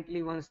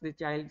subsequently once the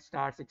child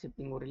starts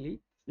accepting orally,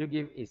 you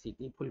give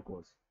ACT full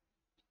course.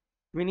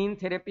 Quinine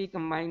therapy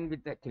combined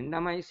with the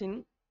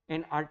clindamycin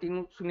and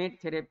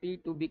artesunate therapy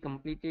to be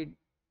completed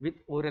with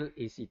oral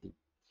ACT.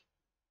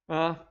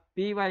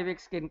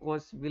 PYVX can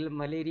cause severe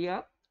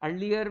malaria.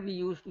 Earlier, we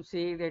used to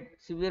say that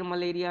severe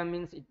malaria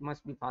means it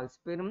must be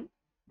falciparum,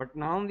 but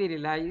now we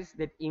realize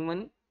that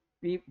even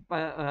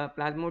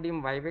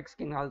Plasmodium vivax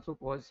can also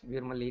cause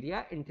severe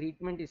malaria, and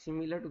treatment is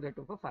similar to that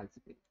of a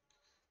falciparum.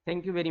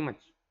 Thank you very much.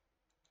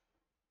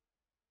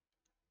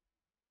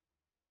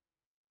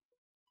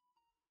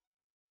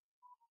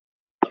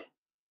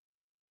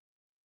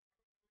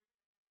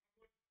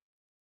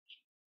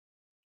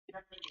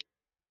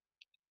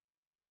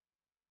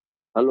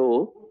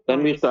 Hello,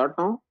 can we Yes. start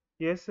now?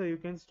 Yes, sir, you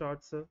can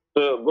start, sir.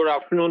 So, good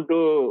afternoon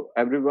to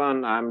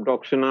everyone. I'm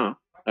Doxina.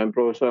 I'm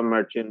Professor of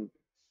Medicine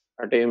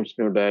at AIIMS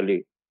New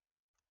Delhi.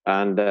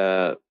 And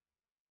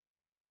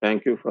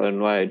thank you for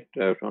invite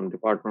from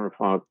Department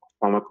of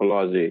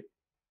Pharmacology.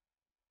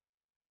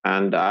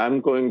 And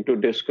I'm going to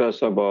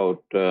discuss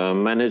about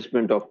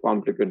management of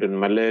complicated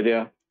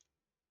malaria.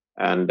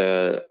 And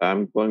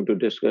I'm going to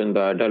discuss in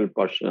the adult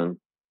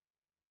person.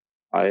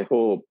 I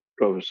hope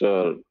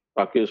Professor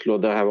Rakesh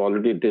Lodha have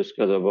already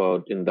discussed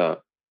about in the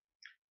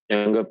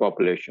younger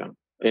population,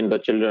 in the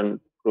children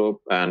group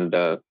and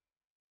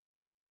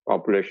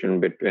population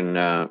between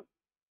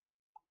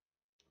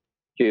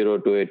 0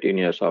 to 18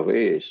 years of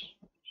age.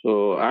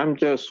 So I'm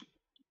just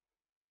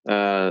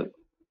uh,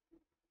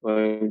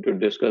 going to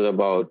discuss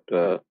about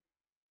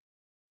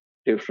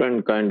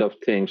different kind of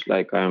things.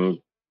 Like I'm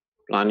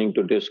planning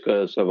to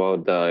discuss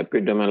about the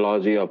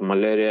epidemiology of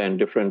malaria in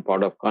different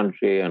part of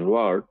country and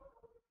world,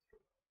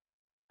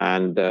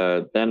 and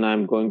then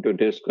I'm going to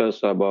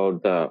discuss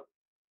about the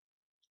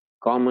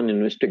common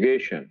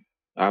investigation.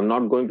 I'm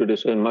not going to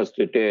discuss in much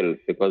detail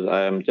because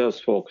I am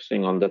just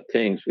focusing on the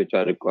things which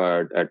are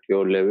required at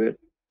your level.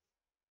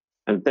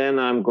 And then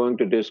I'm going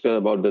to discuss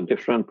about the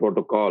different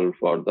protocol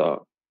for the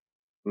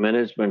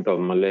management of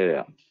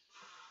malaria.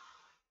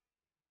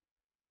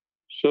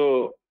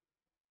 So,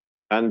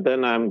 and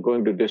then I'm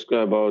going to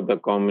discuss about the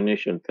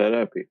combination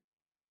therapy.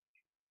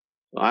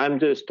 I'm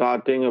just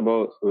starting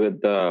about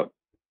with the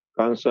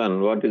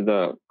concern. What is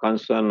the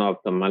concern of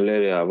the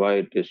malaria? Why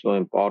it is so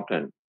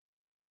important?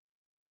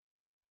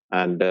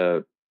 And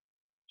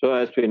so,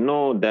 as we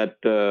know that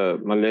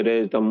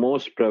malaria is the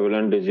most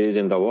prevalent disease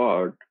in the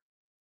world,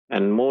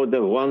 and more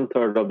than one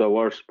third of the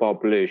world's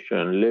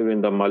population live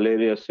in the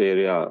malarious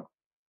areas,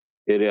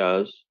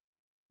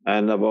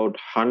 and about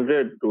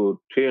 100 to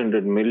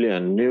 300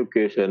 million new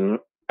cases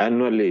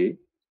annually,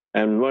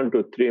 and 1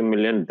 to 3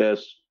 million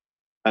deaths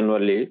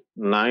annually,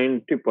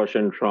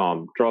 90%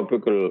 from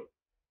tropical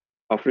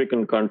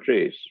African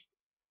countries,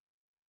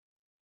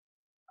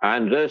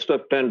 and rest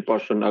of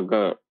 10%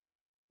 occur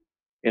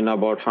in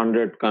about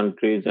 100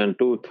 countries, and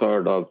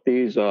two-thirds of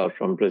these are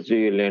from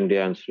Brazil,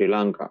 India, and Sri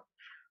Lanka.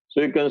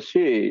 So you can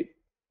see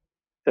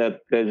that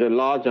there's a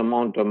large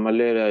amount of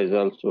malaria is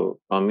also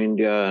from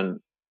India and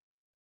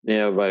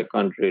nearby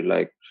country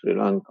like Sri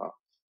Lanka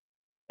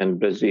and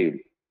Brazil.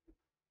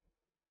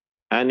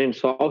 And in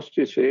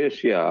Southeast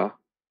Asia,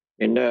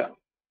 India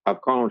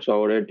accounts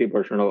over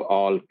 80% of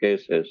all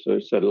cases. So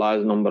it's a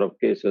large number of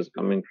cases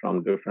coming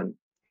from different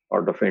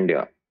part of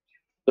India.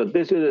 So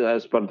this is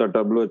as per the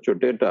WHO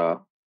data.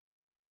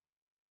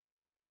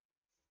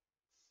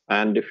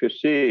 And if you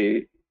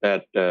see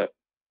that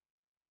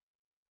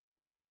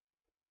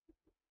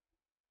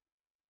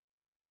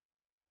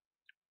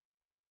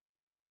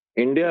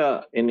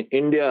in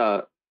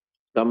India,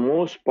 the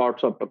most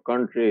parts of the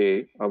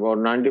country, about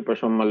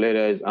 90%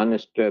 malaria is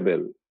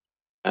unstable.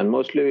 And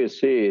mostly we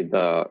see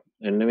the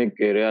endemic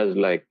areas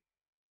like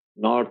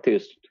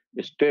northeast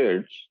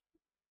states,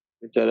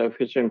 which are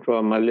efficient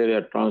for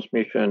malaria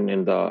transmission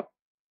in the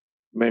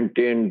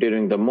maintained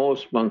during the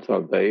most months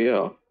of the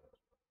year.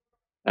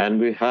 And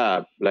we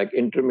have like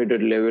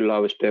intermediate level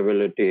of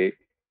stability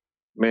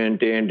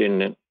maintained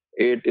in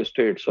 8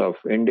 states of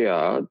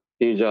India.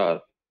 These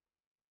are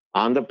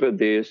Andhra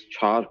Pradesh,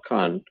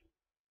 Jharkhand,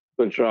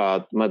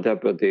 Gujarat, Madhya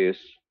Pradesh,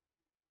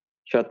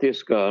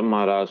 Chhattisgarh,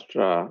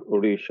 Maharashtra,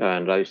 Odisha,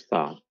 and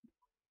Rajasthan.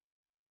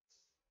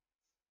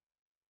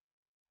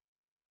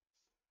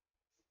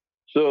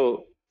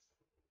 So,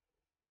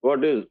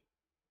 what is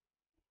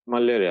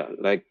malaria?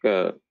 Like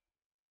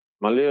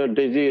malaria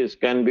disease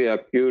can be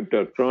acute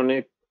or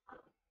chronic,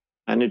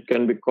 and it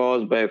can be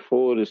caused by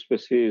four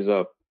species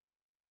of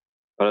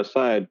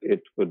parasite.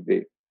 It could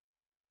be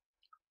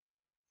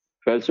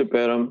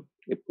falciparum,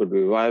 it could be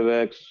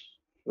vivax,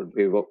 could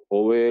be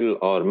oval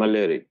or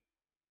malaria.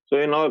 So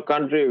in our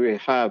country,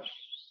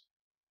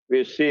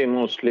 we see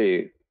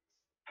mostly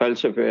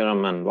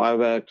falciparum and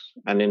vivax,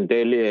 and in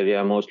Delhi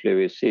area mostly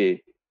we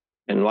see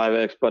in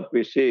vivax, but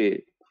we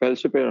see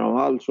falciparum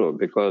also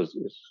because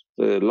it's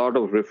a lot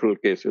of referral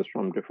cases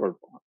from different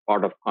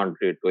part of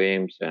country to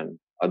AIIMS and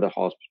other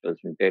hospitals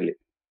in Delhi.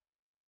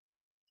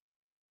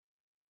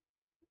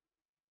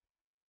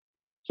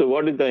 So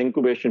what is the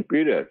incubation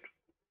period?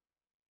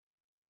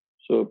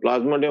 So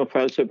Plasmodium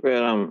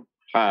falciparum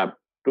have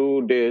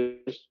 2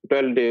 days,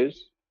 12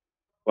 days,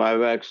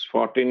 Vivax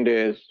 14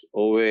 days,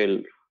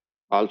 Oval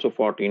also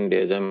 14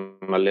 days, and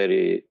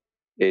malaria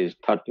is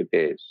 30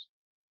 days.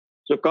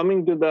 So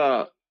coming to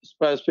the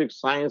specific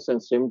signs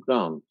and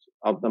symptoms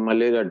of the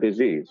malaria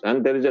disease,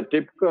 and there is a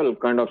typical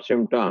kind of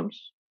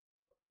symptoms,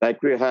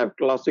 like we have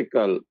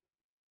classical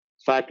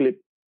cyclic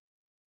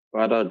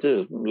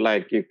paroxysm,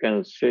 like you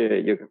can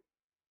say you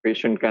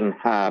patient can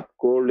have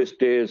cold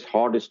stage,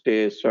 hot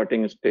stage,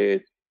 sweating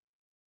stage.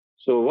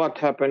 So what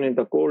happened in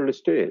the cold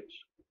stage?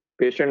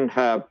 Patient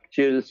have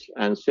chills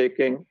and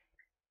shaking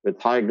with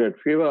high grade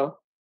fever,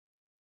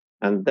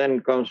 and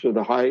then comes to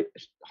the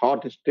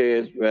hot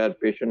stage where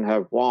patient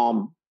have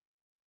warm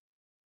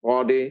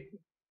body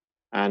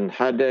and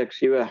headache,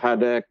 severe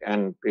headache,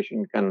 and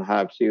patient can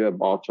have severe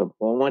bouts of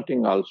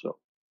vomiting also.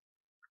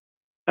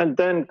 And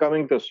then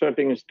coming to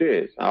sweating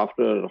stage,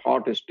 after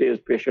hot stage,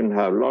 patient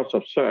have lots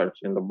of sweats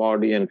in the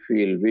body and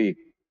feel weak.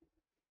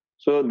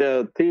 So there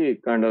are three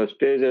kind of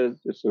stages.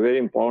 It's very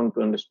important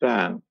to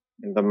understand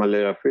in the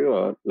malaria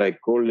fever, like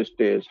cold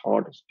stage,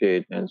 hot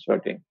stage, and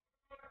sweating.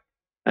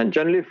 And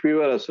generally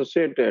fever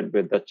associated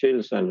with the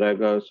chills and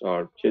rigors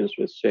or chills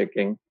with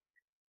shaking,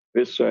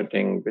 with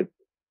sweating, with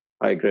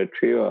high grade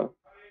fever.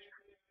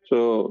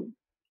 So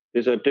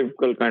it's a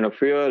typical kind of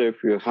fever.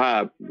 If you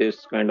have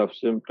this kind of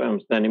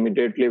symptoms, then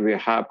immediately we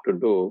have to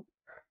do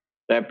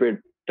rapid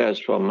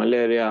test for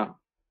malaria.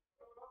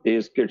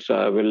 These kits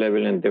are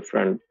available in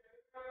different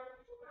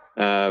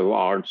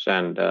wards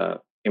and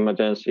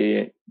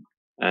emergency,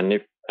 and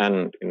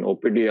in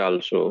OPD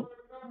also.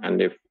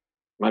 And if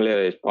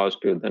malaria is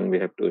positive, then we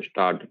have to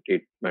start the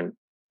treatment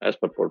as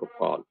per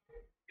protocol.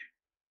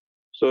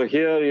 So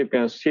here you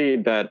can see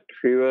that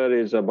fever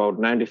is about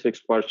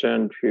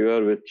 96%.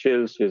 Fever with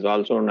chills is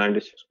also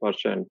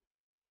 96%.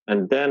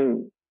 And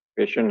then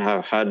patient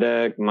have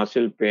headache,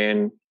 muscle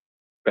pain,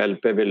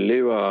 palpable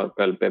liver,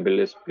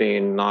 palpable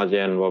spleen,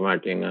 nausea and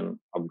vomiting, and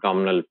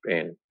abdominal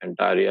pain. And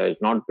diarrhea is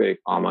not very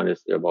common,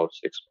 it's about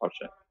 6%.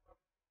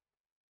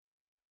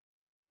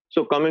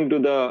 So coming to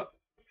the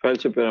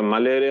falciparum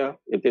malaria,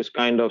 it is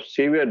kind of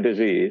severe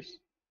disease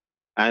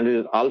and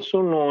is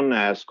also known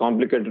as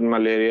complicated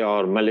malaria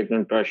or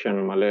malignant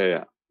Russian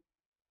malaria.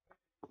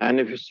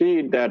 And if you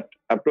see that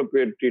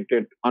appropriate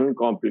treated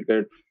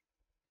uncomplicated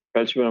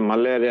falciparum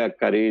malaria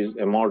carries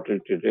a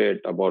mortality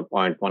rate about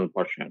 0.1%.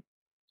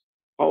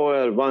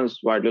 However, once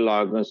vital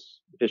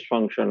organs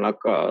dysfunction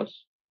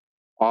occurs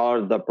or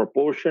the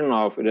proportion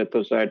of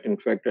erythrocyte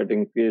infected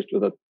increase to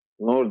the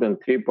more than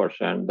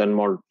 3%, then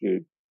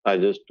mortality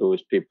rises too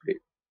steeply.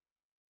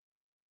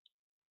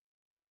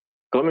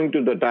 Coming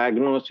to the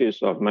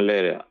diagnosis of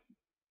malaria.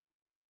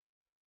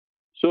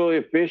 So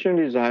if patient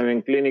is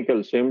having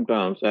clinical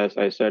symptoms, as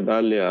I said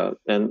earlier,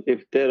 then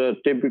if there are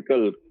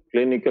typical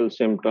clinical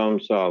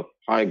symptoms of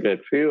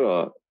high-grade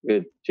fever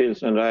with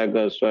chills and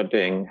rigors,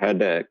 sweating,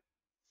 headache,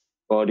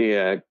 body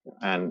ache,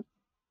 and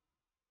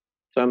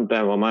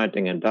sometimes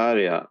vomiting and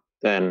diarrhea,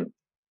 then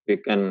we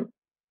can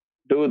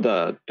do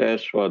the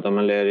test for the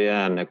malaria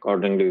and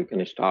accordingly we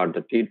can start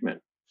the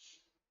treatment.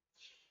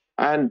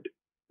 And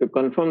to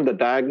confirm the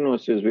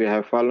diagnosis, we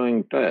have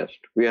following test.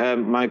 We have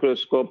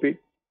microscopy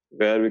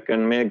where we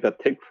can make the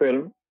thick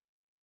film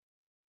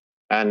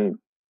and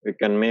we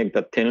can make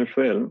the thin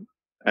film,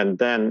 and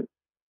then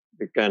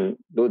we can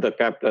do the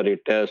capillary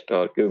test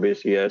or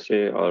QBC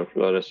assay or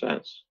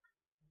fluorescence.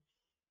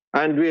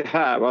 And we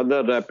have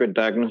other rapid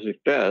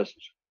diagnostic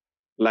tests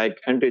like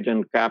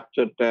antigen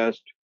capture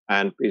test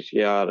and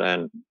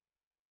PCR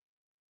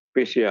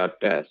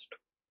test.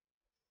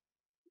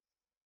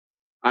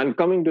 And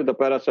coming to the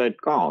parasite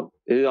count,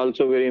 it is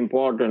also very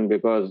important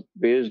because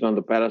based on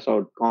the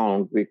parasite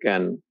count, we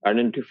can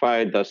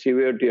identify the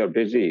severity of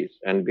disease,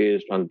 and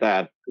based on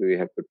that, we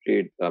have to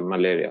treat the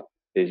malaria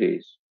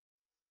disease.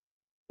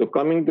 So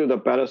coming to the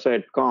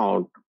parasite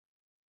count,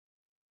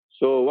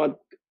 so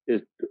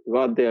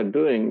what they are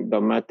doing,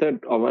 the method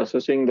of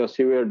assessing the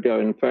severity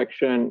of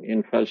infection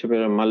in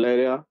falciparum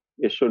malaria,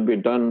 it should be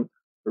done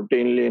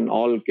routinely in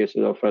all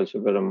cases of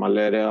falciparum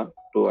malaria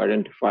to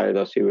identify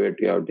the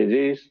severity of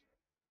disease.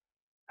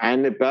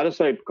 And a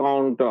parasite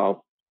count of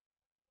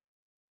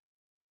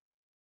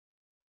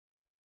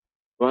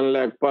 1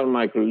 lakh per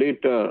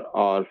microliter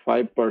or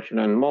 5%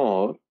 and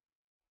more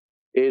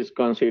is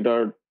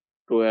considered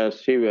to a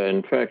severe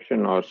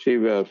infection or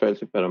severe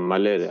falciparum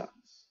malaria.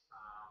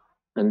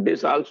 And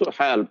this also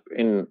help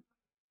in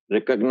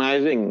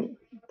recognizing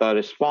the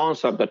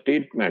response of the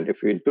treatment. If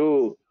we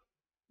do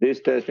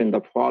this test in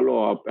the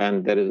follow-up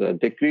and there is a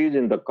decrease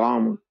in the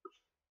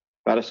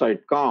parasite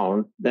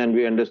count, then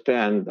we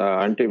understand the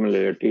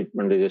anti-malaria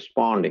treatment is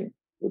responding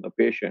to the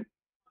patient.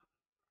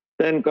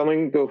 Then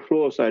coming to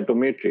flow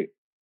cytometry.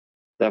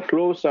 The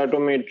flow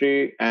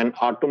cytometry and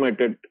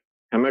automated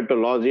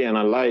hematology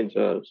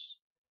analyzers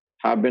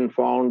have been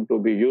found to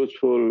be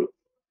useful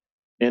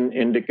in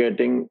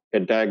indicating a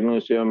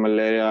diagnosis of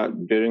malaria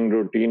during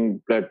routine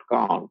blood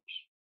counts.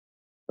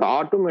 The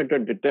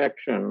automated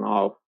detection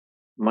of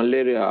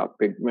malaria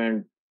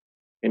pigment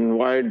in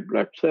white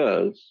blood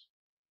cells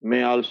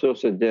may also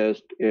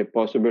suggest a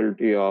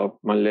possibility of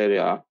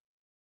malaria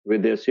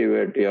with a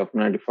severity of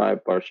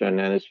 95% and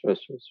a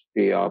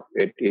specificity of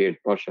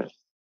 88%.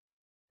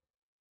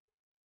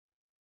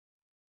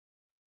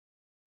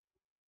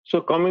 So,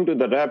 coming to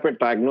the rapid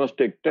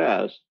diagnostic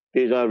tests,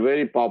 these are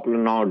very popular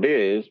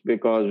nowadays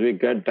because we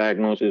get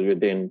diagnosis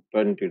within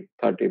 20 to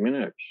 30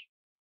 minutes.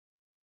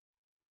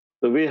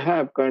 So, we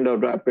have kind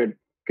of rapid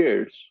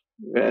kits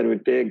where we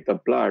take the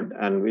blood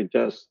and we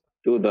just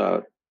do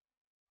the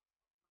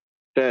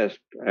test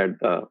at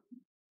the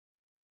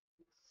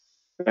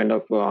kind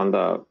of on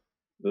the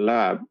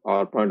lab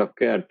or point of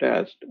care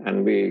test,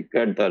 and we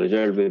get the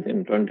result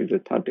within 20 to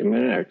 30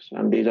 minutes.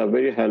 And these are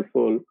very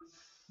helpful.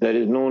 There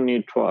is no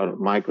need for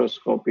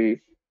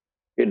microscopy.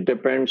 It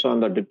depends on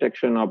the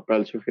detection of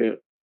falciparum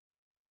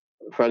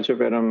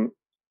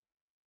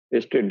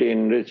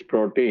histidine-rich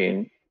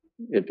protein.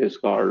 It is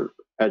called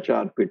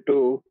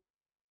HRP2,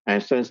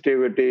 and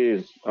sensitivity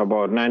is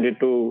about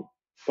 92%,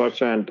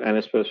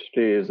 and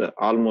specificity is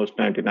almost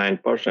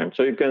 99%.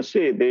 So you can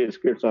see these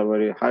kits are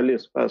very highly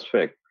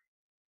specific.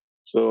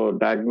 So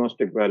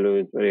diagnostic value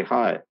is very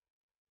high.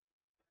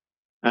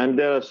 And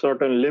there are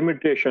certain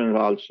limitations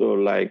also,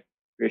 like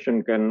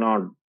patient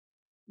cannot,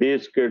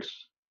 these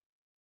kits,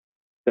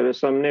 there are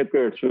some new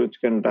kits which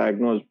can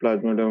diagnose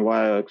Plasmodium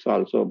vivax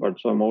also, but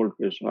some old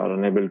kits are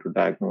unable to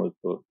diagnose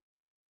those.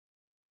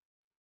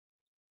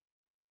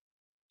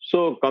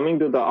 So coming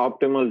to the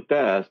optimal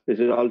test, this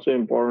is also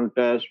important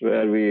test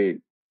where we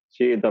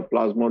see the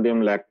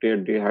Plasmodium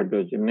lactate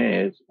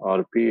dehydrogenase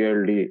or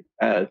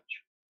PLDH,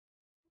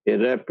 a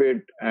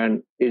rapid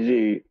and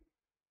easy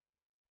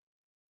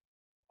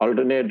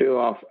alternative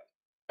of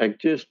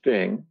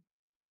existing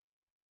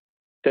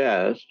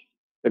test,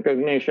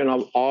 recognition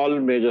of all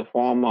major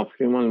form of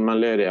human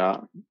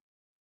malaria,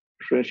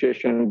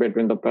 differentiation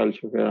between the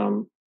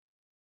falciparum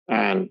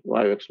and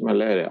vivax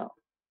malaria,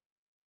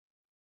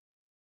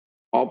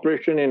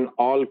 operation in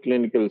all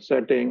clinical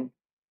setting.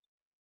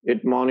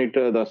 It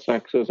monitor the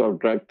success of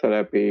drug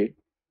therapy,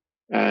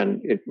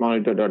 and it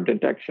monitor the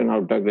detection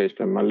of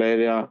drug-resistant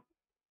malaria.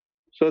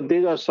 So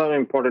these are some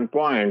important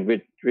points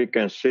which we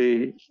can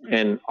see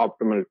in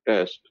optimal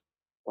test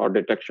for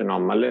detection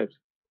of malaria.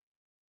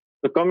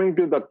 So coming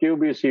to the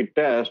QBC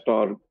test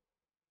or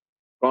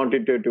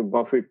quantitative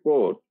Buffy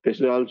code, this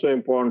is also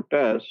important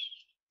test,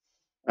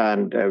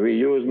 and we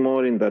use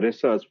more in the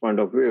research point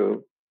of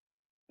view.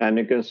 And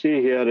you can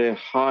see here a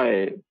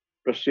high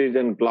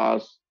precision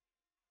glass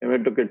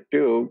hematocrit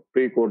tube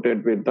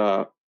pre-coated with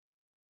the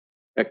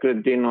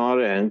acridine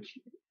orange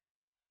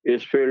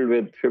is filled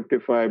with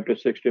 55 to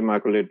 60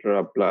 microliter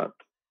of blood.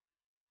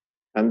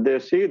 And they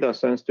see the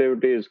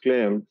sensitivity is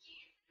claimed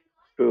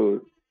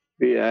to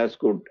be as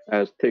good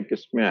as thick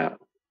smear.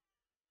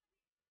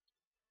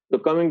 So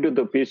coming to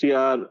the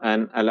PCR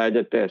and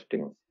ELISA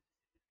testing.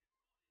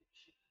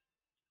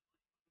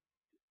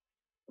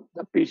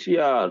 The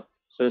PCR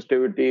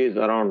sensitivity is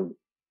around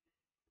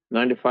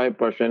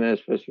 95% and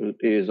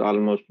specificity is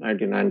almost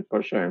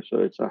 99%. So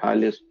it's a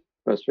highly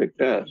specific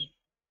test.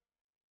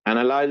 And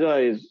ELISA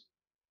is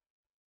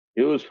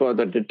used for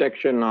the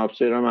detection of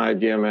serum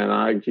IgM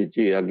and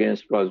IgG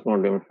against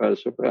Plasmodium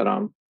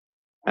falciparum,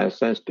 and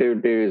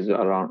sensitivity is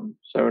around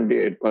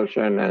 78%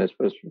 and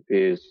specificity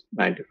is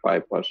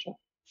 95%.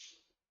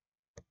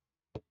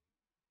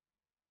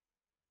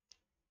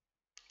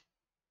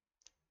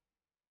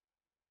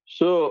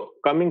 So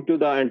coming to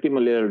the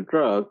anti-malarial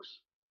drugs,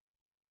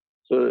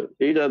 so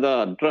these are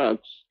the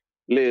drugs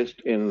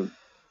list in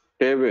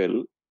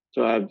table.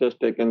 So I've just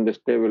taken this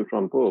table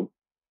from book,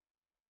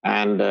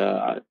 and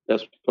I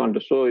just want to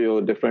show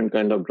you different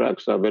kind of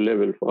drugs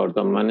available for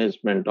the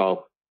management of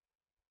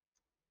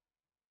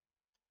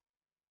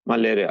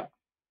malaria.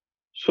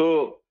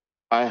 So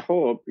I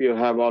hope you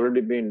have already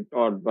been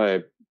taught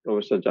by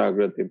Professor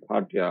Jagrati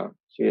Bhatia.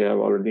 She have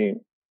already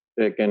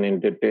taken in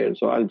detail.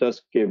 So I'll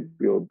just give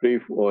you a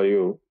brief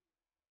overview.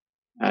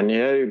 And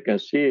here you can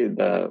see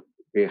that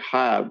we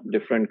have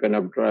different kind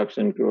of drugs,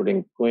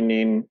 including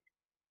quinine,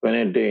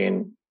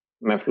 quinidine,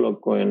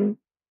 mefloquine,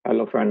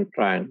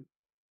 halofantrine,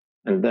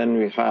 and then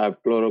we have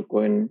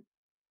chloroquine.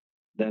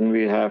 Then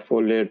we have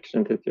folate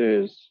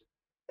synthesis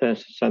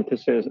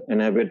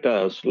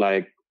inhibitors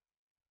like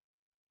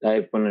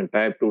type 1 and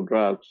type 2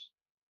 drugs.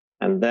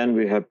 And then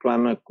we have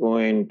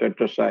primacoin,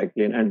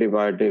 tetracycline,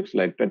 antibiotics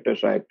like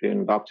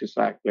tetracycline,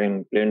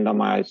 doxycycline,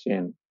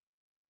 clindamycin,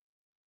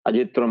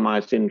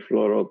 azithromycin,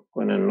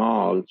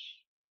 fluoroquinolones,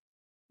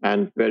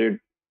 and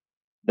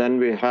then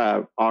we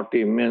have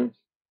artemether,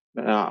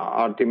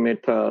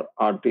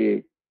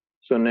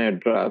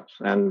 artesunate drugs,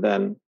 and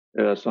then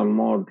there are some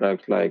more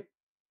drugs like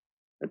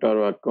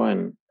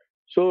atorvaquone.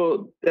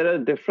 So there are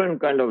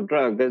different kind of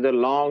drugs. There's a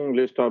long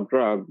list of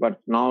drugs,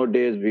 but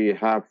nowadays we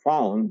have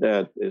found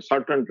that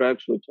certain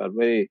drugs which are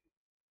very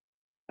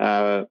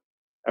uh,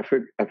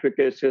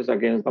 efficacious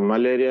against the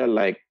malaria,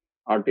 like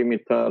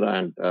artemether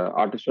and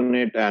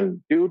artesunate,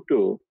 and due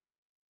to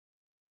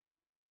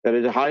there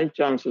is a high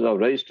chances of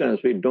resistance,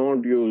 we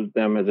don't use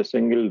them as a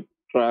single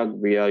drug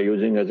we are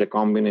using as a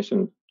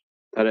combination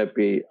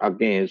therapy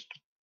against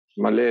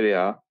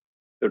malaria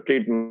to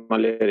treat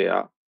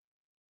malaria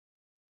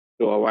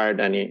to avoid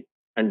any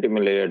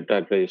anti-malaria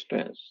drug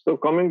resistance. So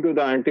coming to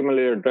the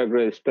anti-malaria drug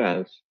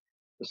resistance,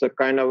 it's a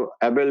kind of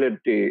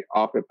ability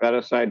of a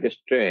parasite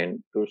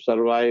strain to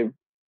survive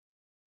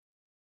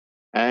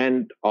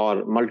and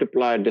or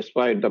multiply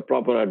despite the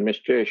proper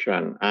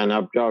administration and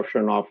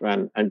absorption of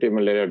an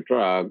anti-malaria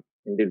drug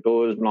in the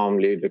dose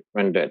normally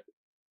recommended.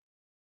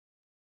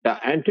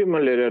 The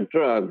anti-malaria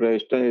drug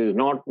resistance is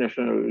not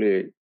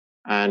necessarily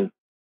and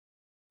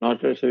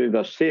not necessarily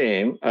the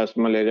same as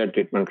malaria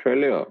treatment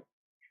failure.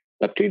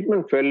 The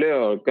treatment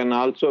failure can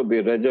also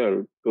be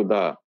result to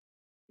the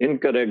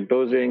incorrect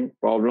dosing,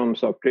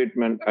 problems of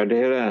treatment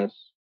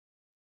adherence,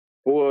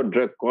 poor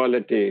drug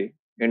quality,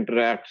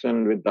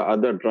 interaction with the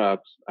other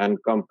drugs, and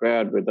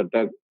compared with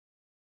the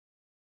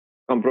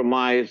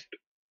compromised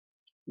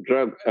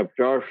drug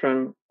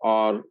absorption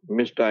or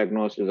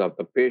misdiagnosis of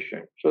the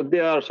patient. So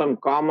there are some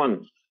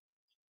common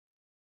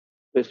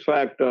risk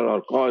factor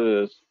or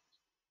causes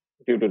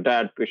due to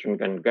that patient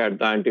can get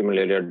the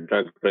anti-malaria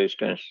drug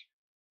resistance.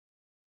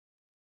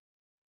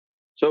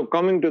 So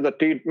coming to the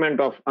treatment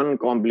of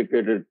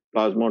uncomplicated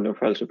Plasmodium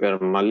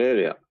falciparum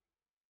malaria,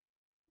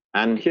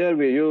 and here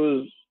we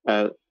use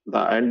the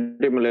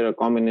anti-malaria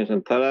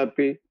combination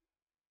therapy.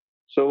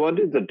 So what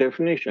is the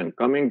definition?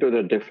 Coming to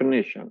the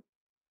definition,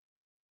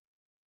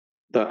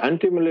 the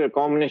anti-malaria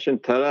combination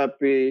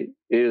therapy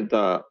is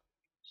the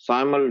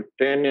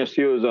simultaneous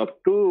use of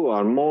two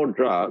or more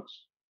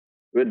drugs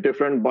with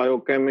different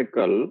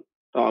biochemical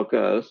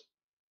targets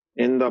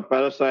in the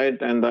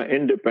parasite and the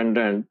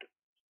independent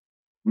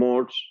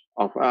modes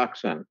of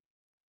action.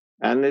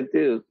 And it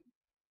is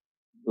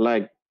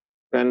like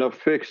kind of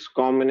fixed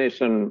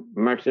combination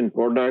medicine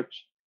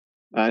products,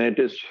 and it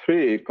is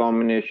free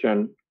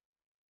combination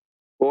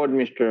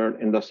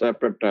co-administered in the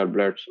separate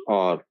tablets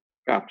or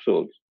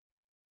capsules.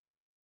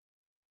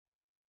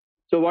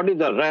 So, what is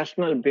the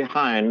rationale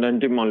behind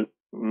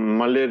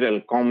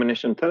anti-malarial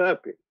combination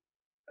therapy?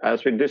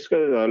 As we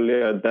discussed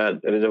earlier,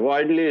 that there is a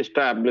widely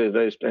established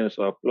resistance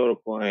of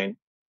chloroquine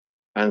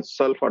and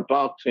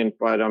sulfatoxin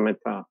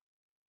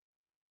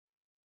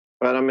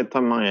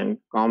pyrimethamine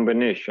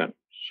combination.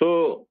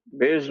 So,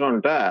 based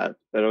on that,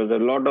 there was a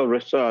lot of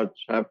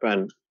research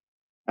happened,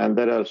 and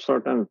there are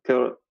certain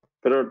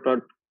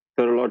theoretical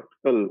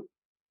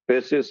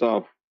basis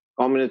of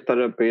combination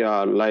therapy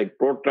are like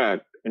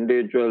protect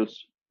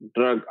individuals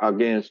drug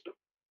against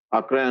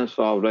occurrence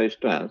of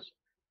resistance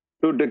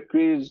to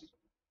decrease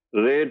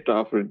rate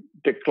of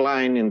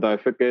decline in the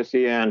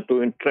efficacy and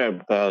to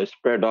interrupt the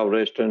spread of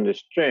resistant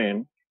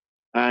strain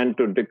and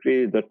to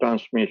decrease the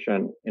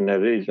transmission in a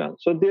region.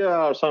 So there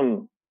are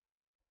some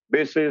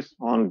basis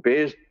on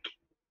based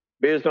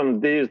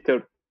on these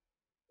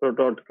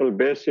theoretical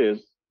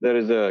basis, there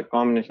is a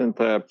combination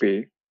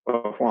therapy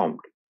performed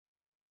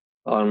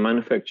or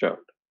manufactured.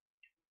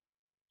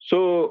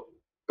 So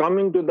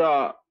coming to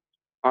the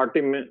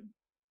artemisinin,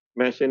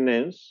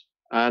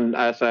 and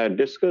as I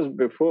discussed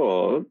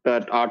before,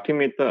 that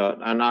artemether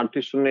and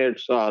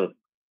artesunates are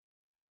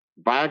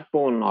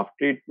backbone of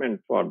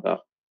treatment for the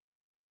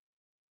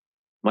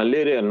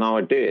malaria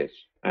nowadays,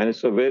 and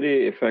it's a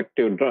very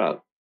effective drug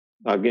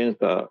against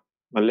the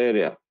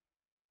malaria.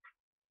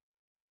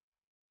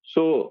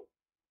 So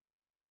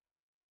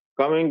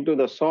coming to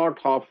the short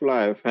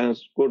half-life,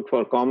 hence good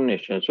for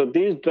combination. So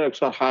these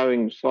drugs are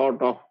having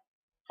sort of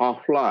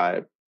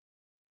half-life,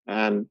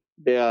 and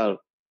they are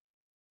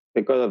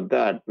because of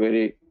that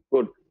very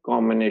good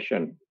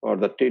combination for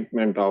the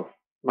treatment of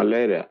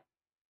malaria.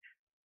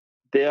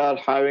 They are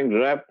having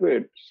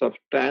rapid,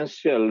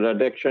 substantial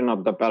reduction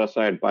of the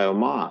parasite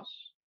biomass.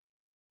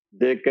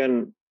 They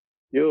can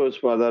use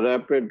for the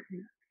rapid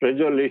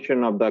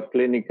resolution of the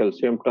clinical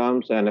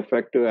symptoms and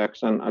effective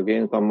action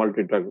against the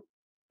multi-drug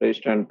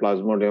resistant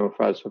Plasmodium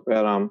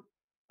falciparum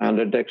and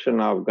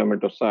reduction of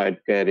gametocyte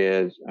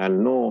carriers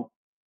and no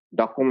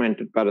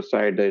documented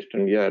parasite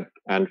resistant yet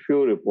and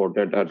few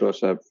reported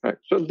adverse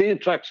effects. So these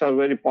drugs are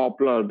very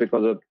popular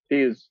because of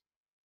these,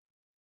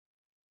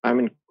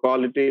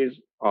 qualities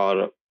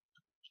or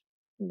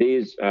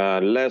these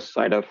less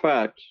side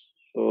effects.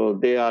 So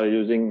they are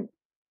using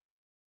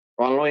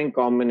following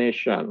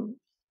combination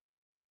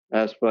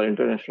as per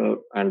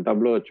international and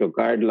WHO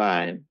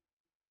guideline.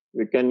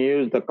 We can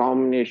use the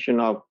combination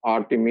of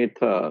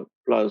artemether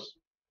plus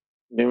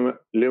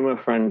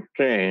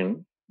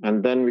lumefantrine,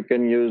 and then we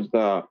can use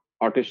the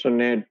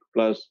artesunate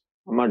plus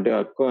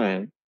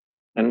amodiaquine,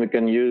 and we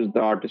can use the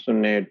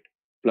artesunate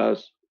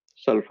plus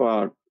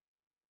sulfadoxine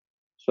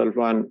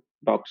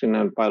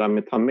and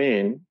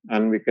pyrimethamine,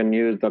 and we can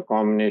use the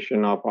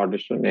combination of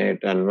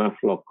artesunate and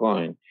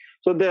mefloquine.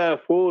 So there are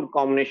four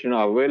combinations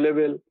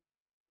available,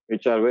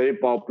 which are very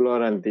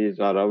popular, and these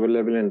are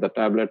available in the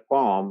tablet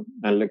form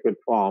and liquid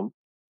form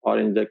or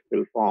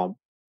injectable form.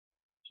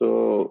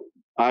 So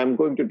I'm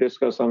going to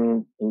discuss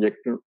some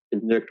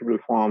injectable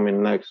form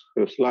in next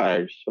few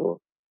slides. So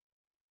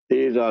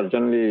these are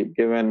generally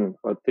given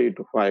for 3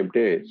 to 5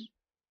 days.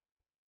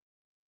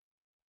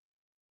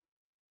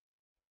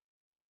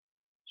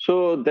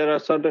 So there are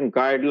certain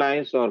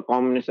guidelines or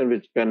combination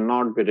which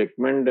cannot be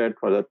recommended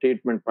for the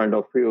treatment point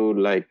of view,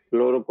 like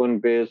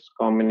chloroquine-based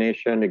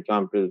combination.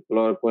 Example: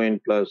 chloroquine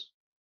plus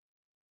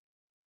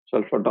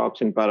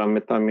sulfadoxine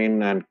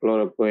paramethamine and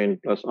chloroquine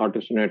plus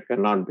artesunate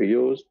cannot be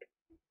used.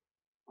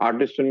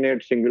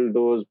 Artesunate single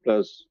dose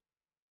plus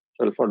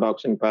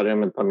sulfadoxine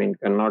paramethamine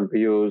cannot be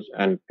used,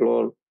 and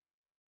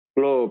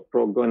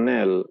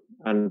chlorprogonil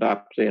and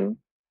dapsine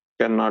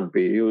cannot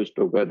be used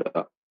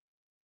together.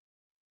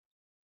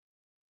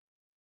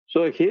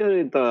 So here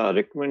is the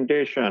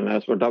recommendation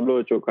as per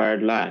WHO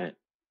guideline.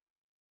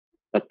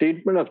 The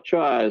treatment of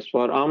choice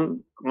for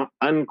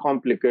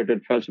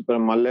uncomplicated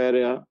falciparum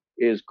malaria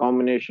is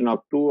combination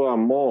of two or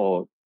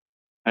more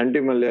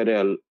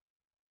antimalarial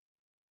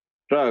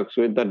drugs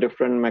with a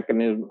different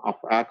mechanism of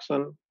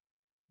action.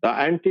 The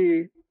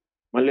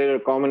anti-malarial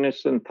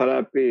combination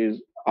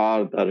therapies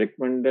are the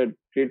recommended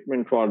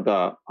treatment for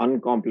the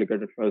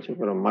uncomplicated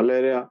falciparum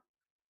malaria.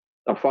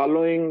 The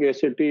following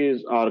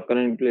ACTs are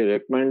currently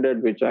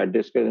recommended, which I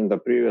discussed in the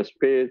previous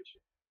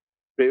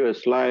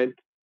slide.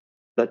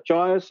 The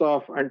choice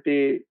of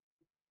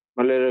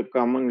anti-malarial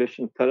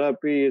combination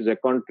therapy is a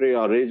country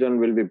or region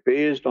will be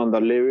based on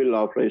the level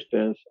of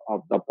resistance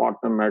of the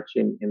partner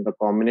medicine in the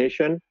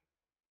combination.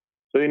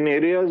 So in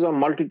areas of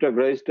multi-drug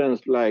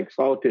resistance like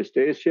Southeast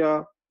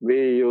Asia,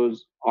 we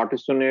use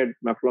artesunate,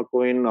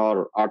 mefloquine,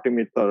 or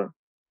artemether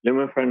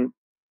lumefantrine.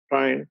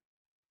 Fine,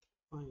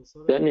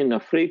 sir. Then in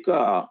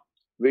Africa,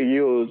 we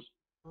use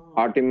We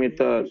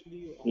artemether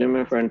actually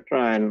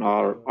lumefantrine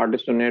or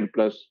artesunate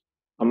plus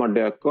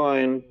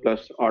amodiaquine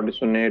plus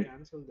artesunate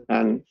cancel the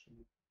and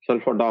transaction.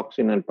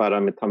 sulfadoxine and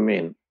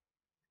paramethamine.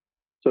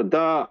 So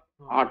the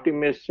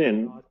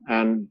artemisinin Art,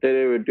 and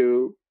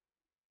derivative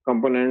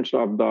components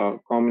of the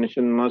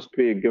combination must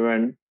be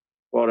given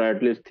for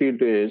at least 3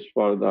 days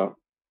for the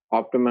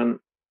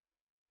optimum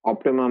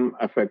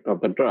effect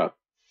of the drug.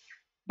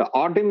 The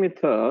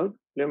artemether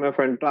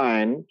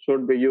lumefantrine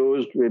should be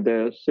used with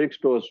a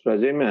 6-dose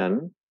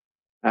regimen,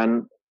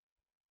 and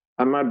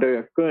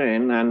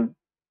amodiaquine and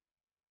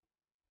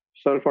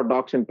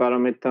sulfadoxine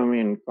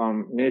paramethamine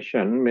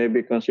combination may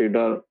be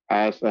considered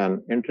as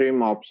an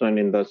interim option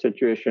in the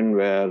situation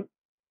where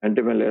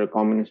antimalarial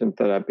combination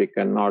therapy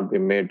cannot be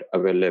made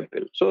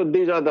available. So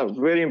these are the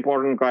very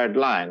important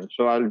guidelines.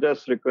 So I'll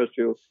just request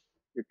you,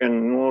 you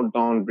can note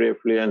down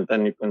briefly and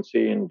then you can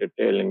see in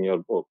detail in your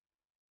book,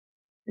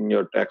 in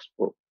your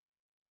textbook.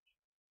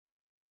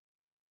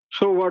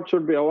 So what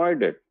should be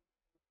avoided?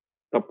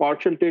 The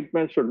partial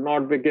treatment should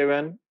not be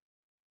given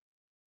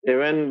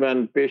even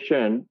when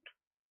patients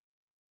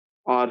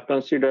are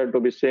considered to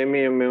be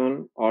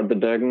semi-immune or the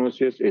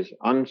diagnosis is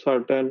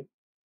uncertain.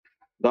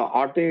 The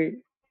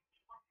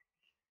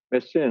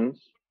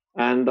medicines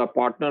and the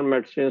partner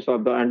medicines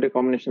of the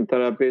anti-combination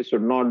therapy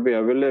should not be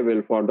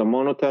available for the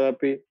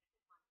monotherapy.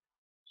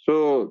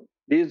 So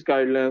these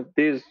guidelines,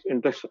 these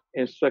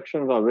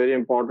instructions are very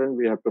important.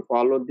 We have to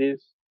follow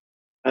these.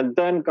 And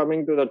then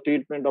coming to the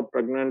treatment of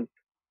pregnant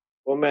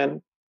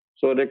women.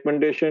 So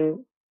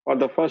recommendation for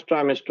the first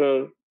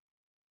trimester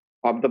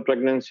of the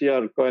pregnancy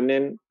are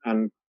quinine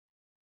and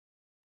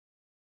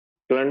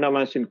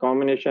clindamycin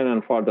combination,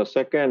 and for the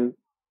second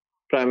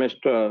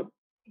trimester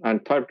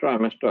and third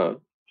trimester,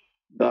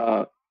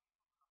 the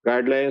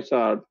guidelines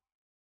are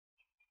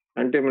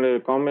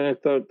antimalarial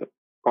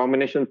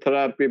combination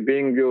therapy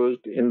being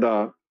used in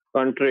the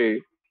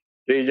country,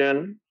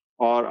 region,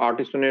 or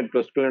artesunate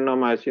plus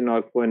clindamycin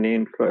or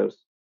quinine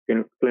plus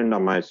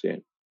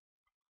clindamycin.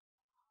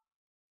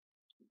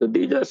 So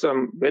these are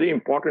some very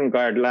important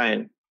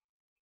guidelines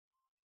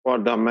for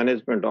the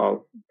management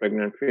of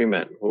pregnant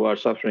women who are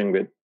suffering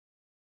with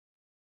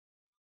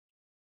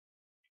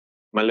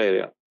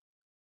malaria.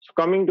 So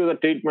coming to the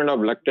treatment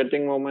of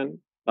lactating women,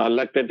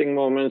 lactating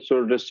women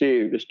should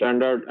receive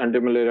standard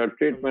antimalarial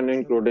treatment,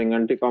 including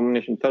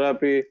anti-combination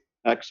therapy,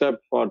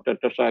 except for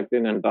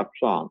tetracycline and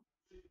dapsone.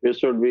 This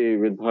should be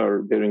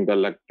withheld during the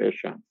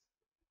lactation.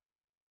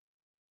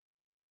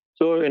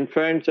 So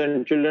infants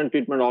and children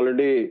treatment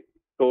already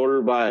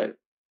told by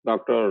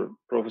Dr.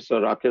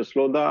 Professor Rakesh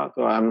Lodha,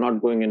 so I'm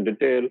not going in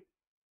detail.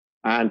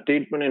 And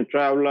treatment in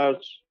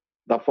travelers,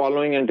 the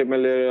following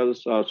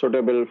antimalarials are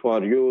suitable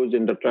for use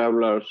in the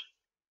travelers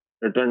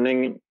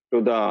returning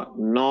to the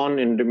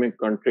non-endemic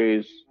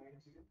countries,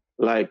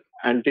 like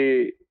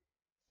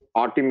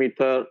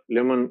anti-artemether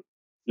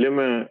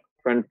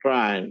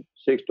lumefantrine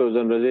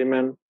 6,000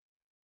 regimen,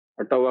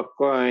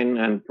 atovaquone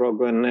and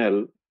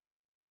proguanil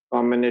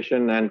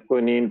combination, and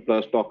quinine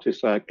plus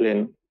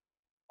doxycycline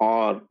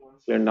or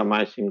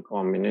clindamycin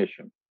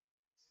combination.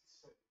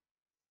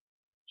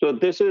 So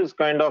this is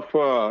kind of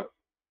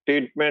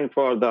treatment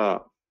for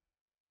the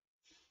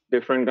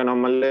different kind of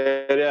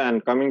malaria.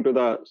 And coming to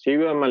the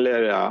severe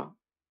malaria,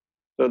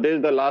 so this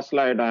is the last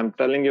slide. I'm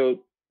telling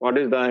you what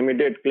is the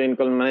immediate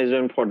clinical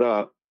management for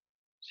the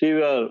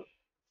severe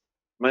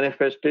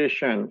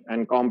manifestation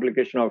and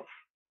complication of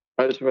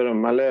falciparum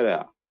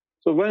malaria.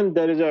 So when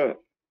there is a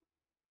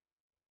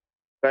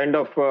kind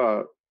of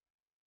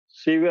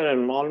severe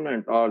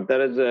involvement or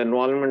there is an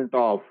involvement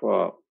of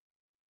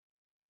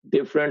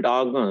different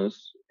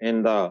organs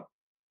in the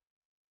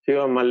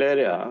fever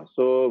malaria.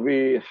 So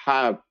we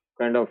have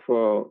kind of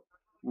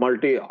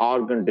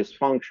multi-organ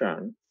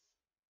dysfunction,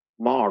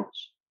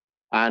 MODS,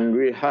 and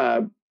we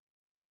have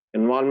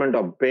involvement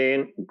of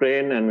brain,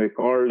 and we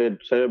call it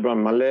cerebral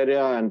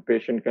malaria, and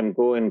patient can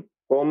go in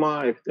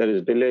coma if there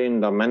is delay in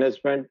the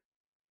management.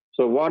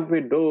 So what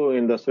we do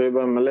in the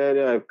cerebral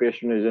malaria, if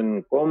patient is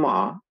in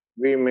coma,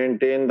 we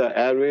maintain the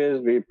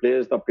airways, we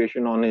place the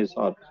patient on his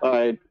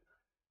side,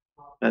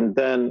 and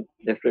then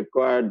if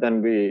required,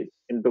 then we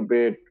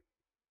intubate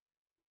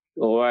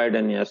to avoid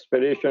any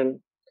aspiration.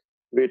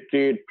 We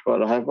treat for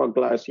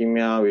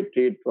hypoglycemia, we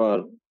treat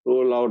for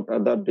rule out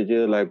other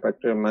diseases like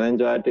bacterial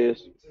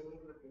meningitis,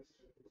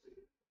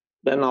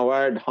 then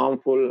avoid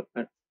harmful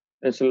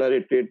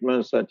ancillary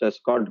treatments such as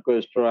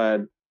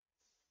corticosteroid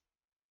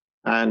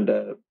and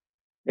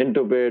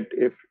intubate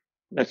if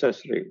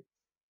necessary.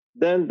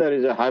 Then there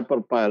is a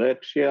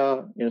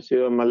hyperpyrexia in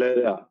severe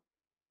malaria,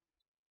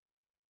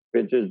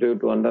 which is due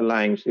to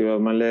underlying severe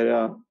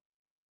malaria,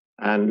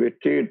 and we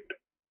treat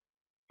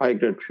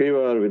high-grade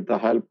fever with the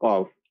help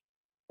of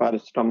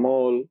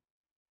paracetamol.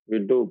 We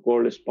do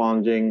cold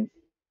sponging,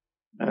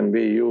 and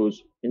we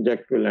use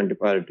injectable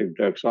antibiotic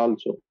drugs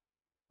also.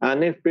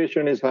 And if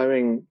patient is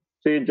having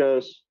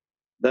seizures,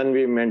 then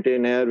we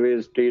maintain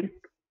airways, treat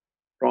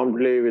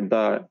promptly with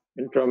the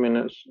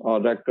intravenous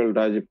or rectal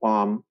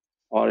diazepam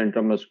or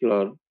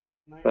intramuscular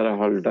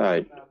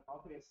parahalidide.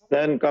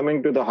 Then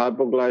coming to the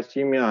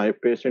hypoglycemia,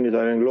 if patient is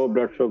having low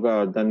blood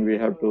sugar, then we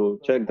have to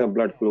check the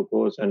blood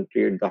glucose and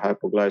treat the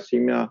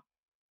hypoglycemia.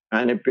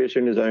 And if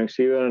patient is having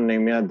severe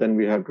anemia, then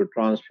we have to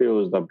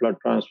transfuse the blood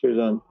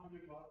transfusion.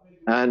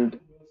 And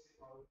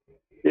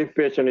if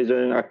patient is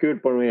having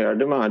acute pulmonary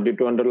edema due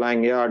to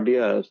underlying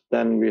ARDS,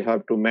 then we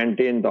have to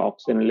maintain the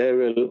oxygen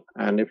level,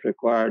 and if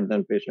required,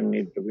 then patient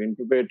needs to be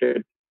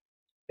intubated.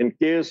 In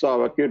case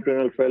of acute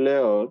renal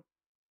failure,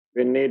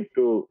 we need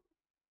to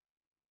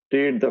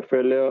treat the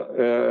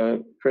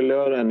failure,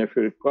 and if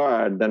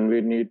required, then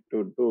we need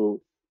to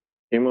do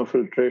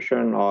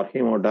hemofiltration or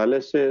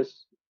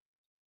hemodialysis.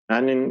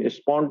 And in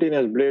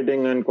spontaneous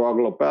bleeding and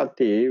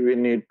coagulopathy, we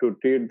need to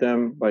treat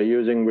them by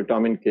using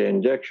vitamin K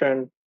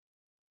injection.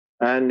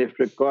 And if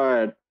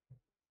required,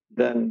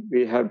 then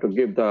we have to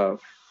give the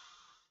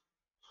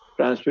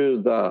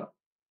transfuse the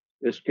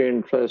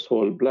skin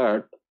threshold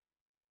blood.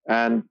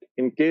 And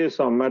in case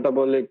of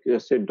metabolic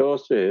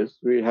acidosis,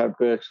 we have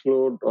to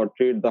exclude or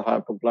treat the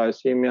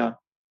hypoglycemia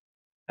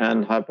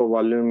and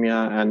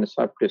hypovolemia and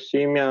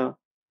septicemia.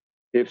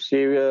 If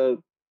severe,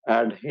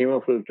 add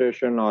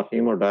hemofiltration or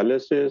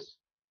hemodialysis.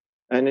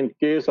 And in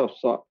case of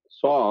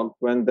SOG,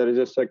 when there is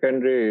a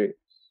secondary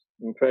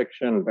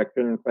infection,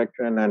 bacterial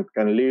infection, and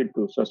can lead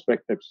to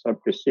suspected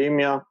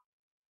septicemia,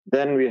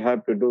 then we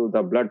have to do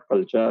the blood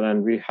culture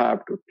and we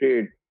have to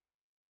treat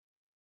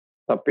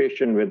the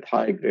patient with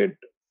high grade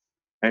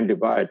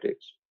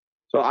antibiotics.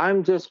 So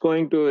I'm just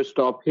going to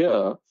stop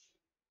here.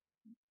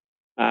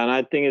 And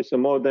I think it's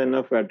more than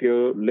enough at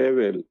your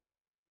level.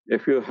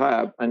 If you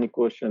have any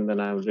question, then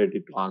I'm ready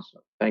to answer.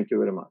 Thank you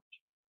very much.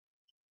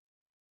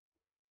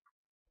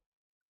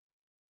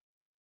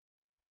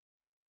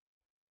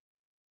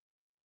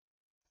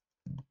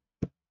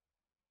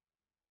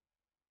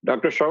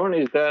 Dr.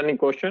 Shravan, is there any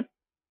question?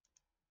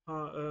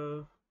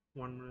 1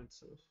 minute,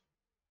 sir.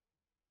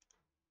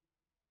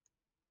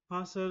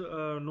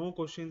 Sir, no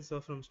questions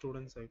from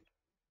student side.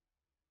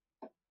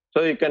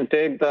 So you can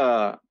take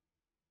the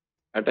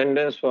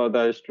attendance for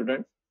the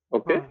student.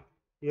 Okay.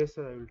 Yes,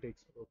 sir, I will take,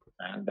 sir. Okay.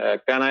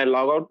 And can I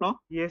log out now?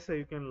 Yes, sir,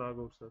 you can log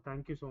out, sir.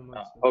 Thank you so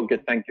much, sir. Okay.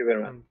 Thank you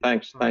very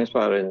much. Thanks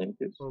for arranging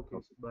this. Okay,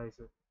 sir. Bye,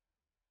 sir.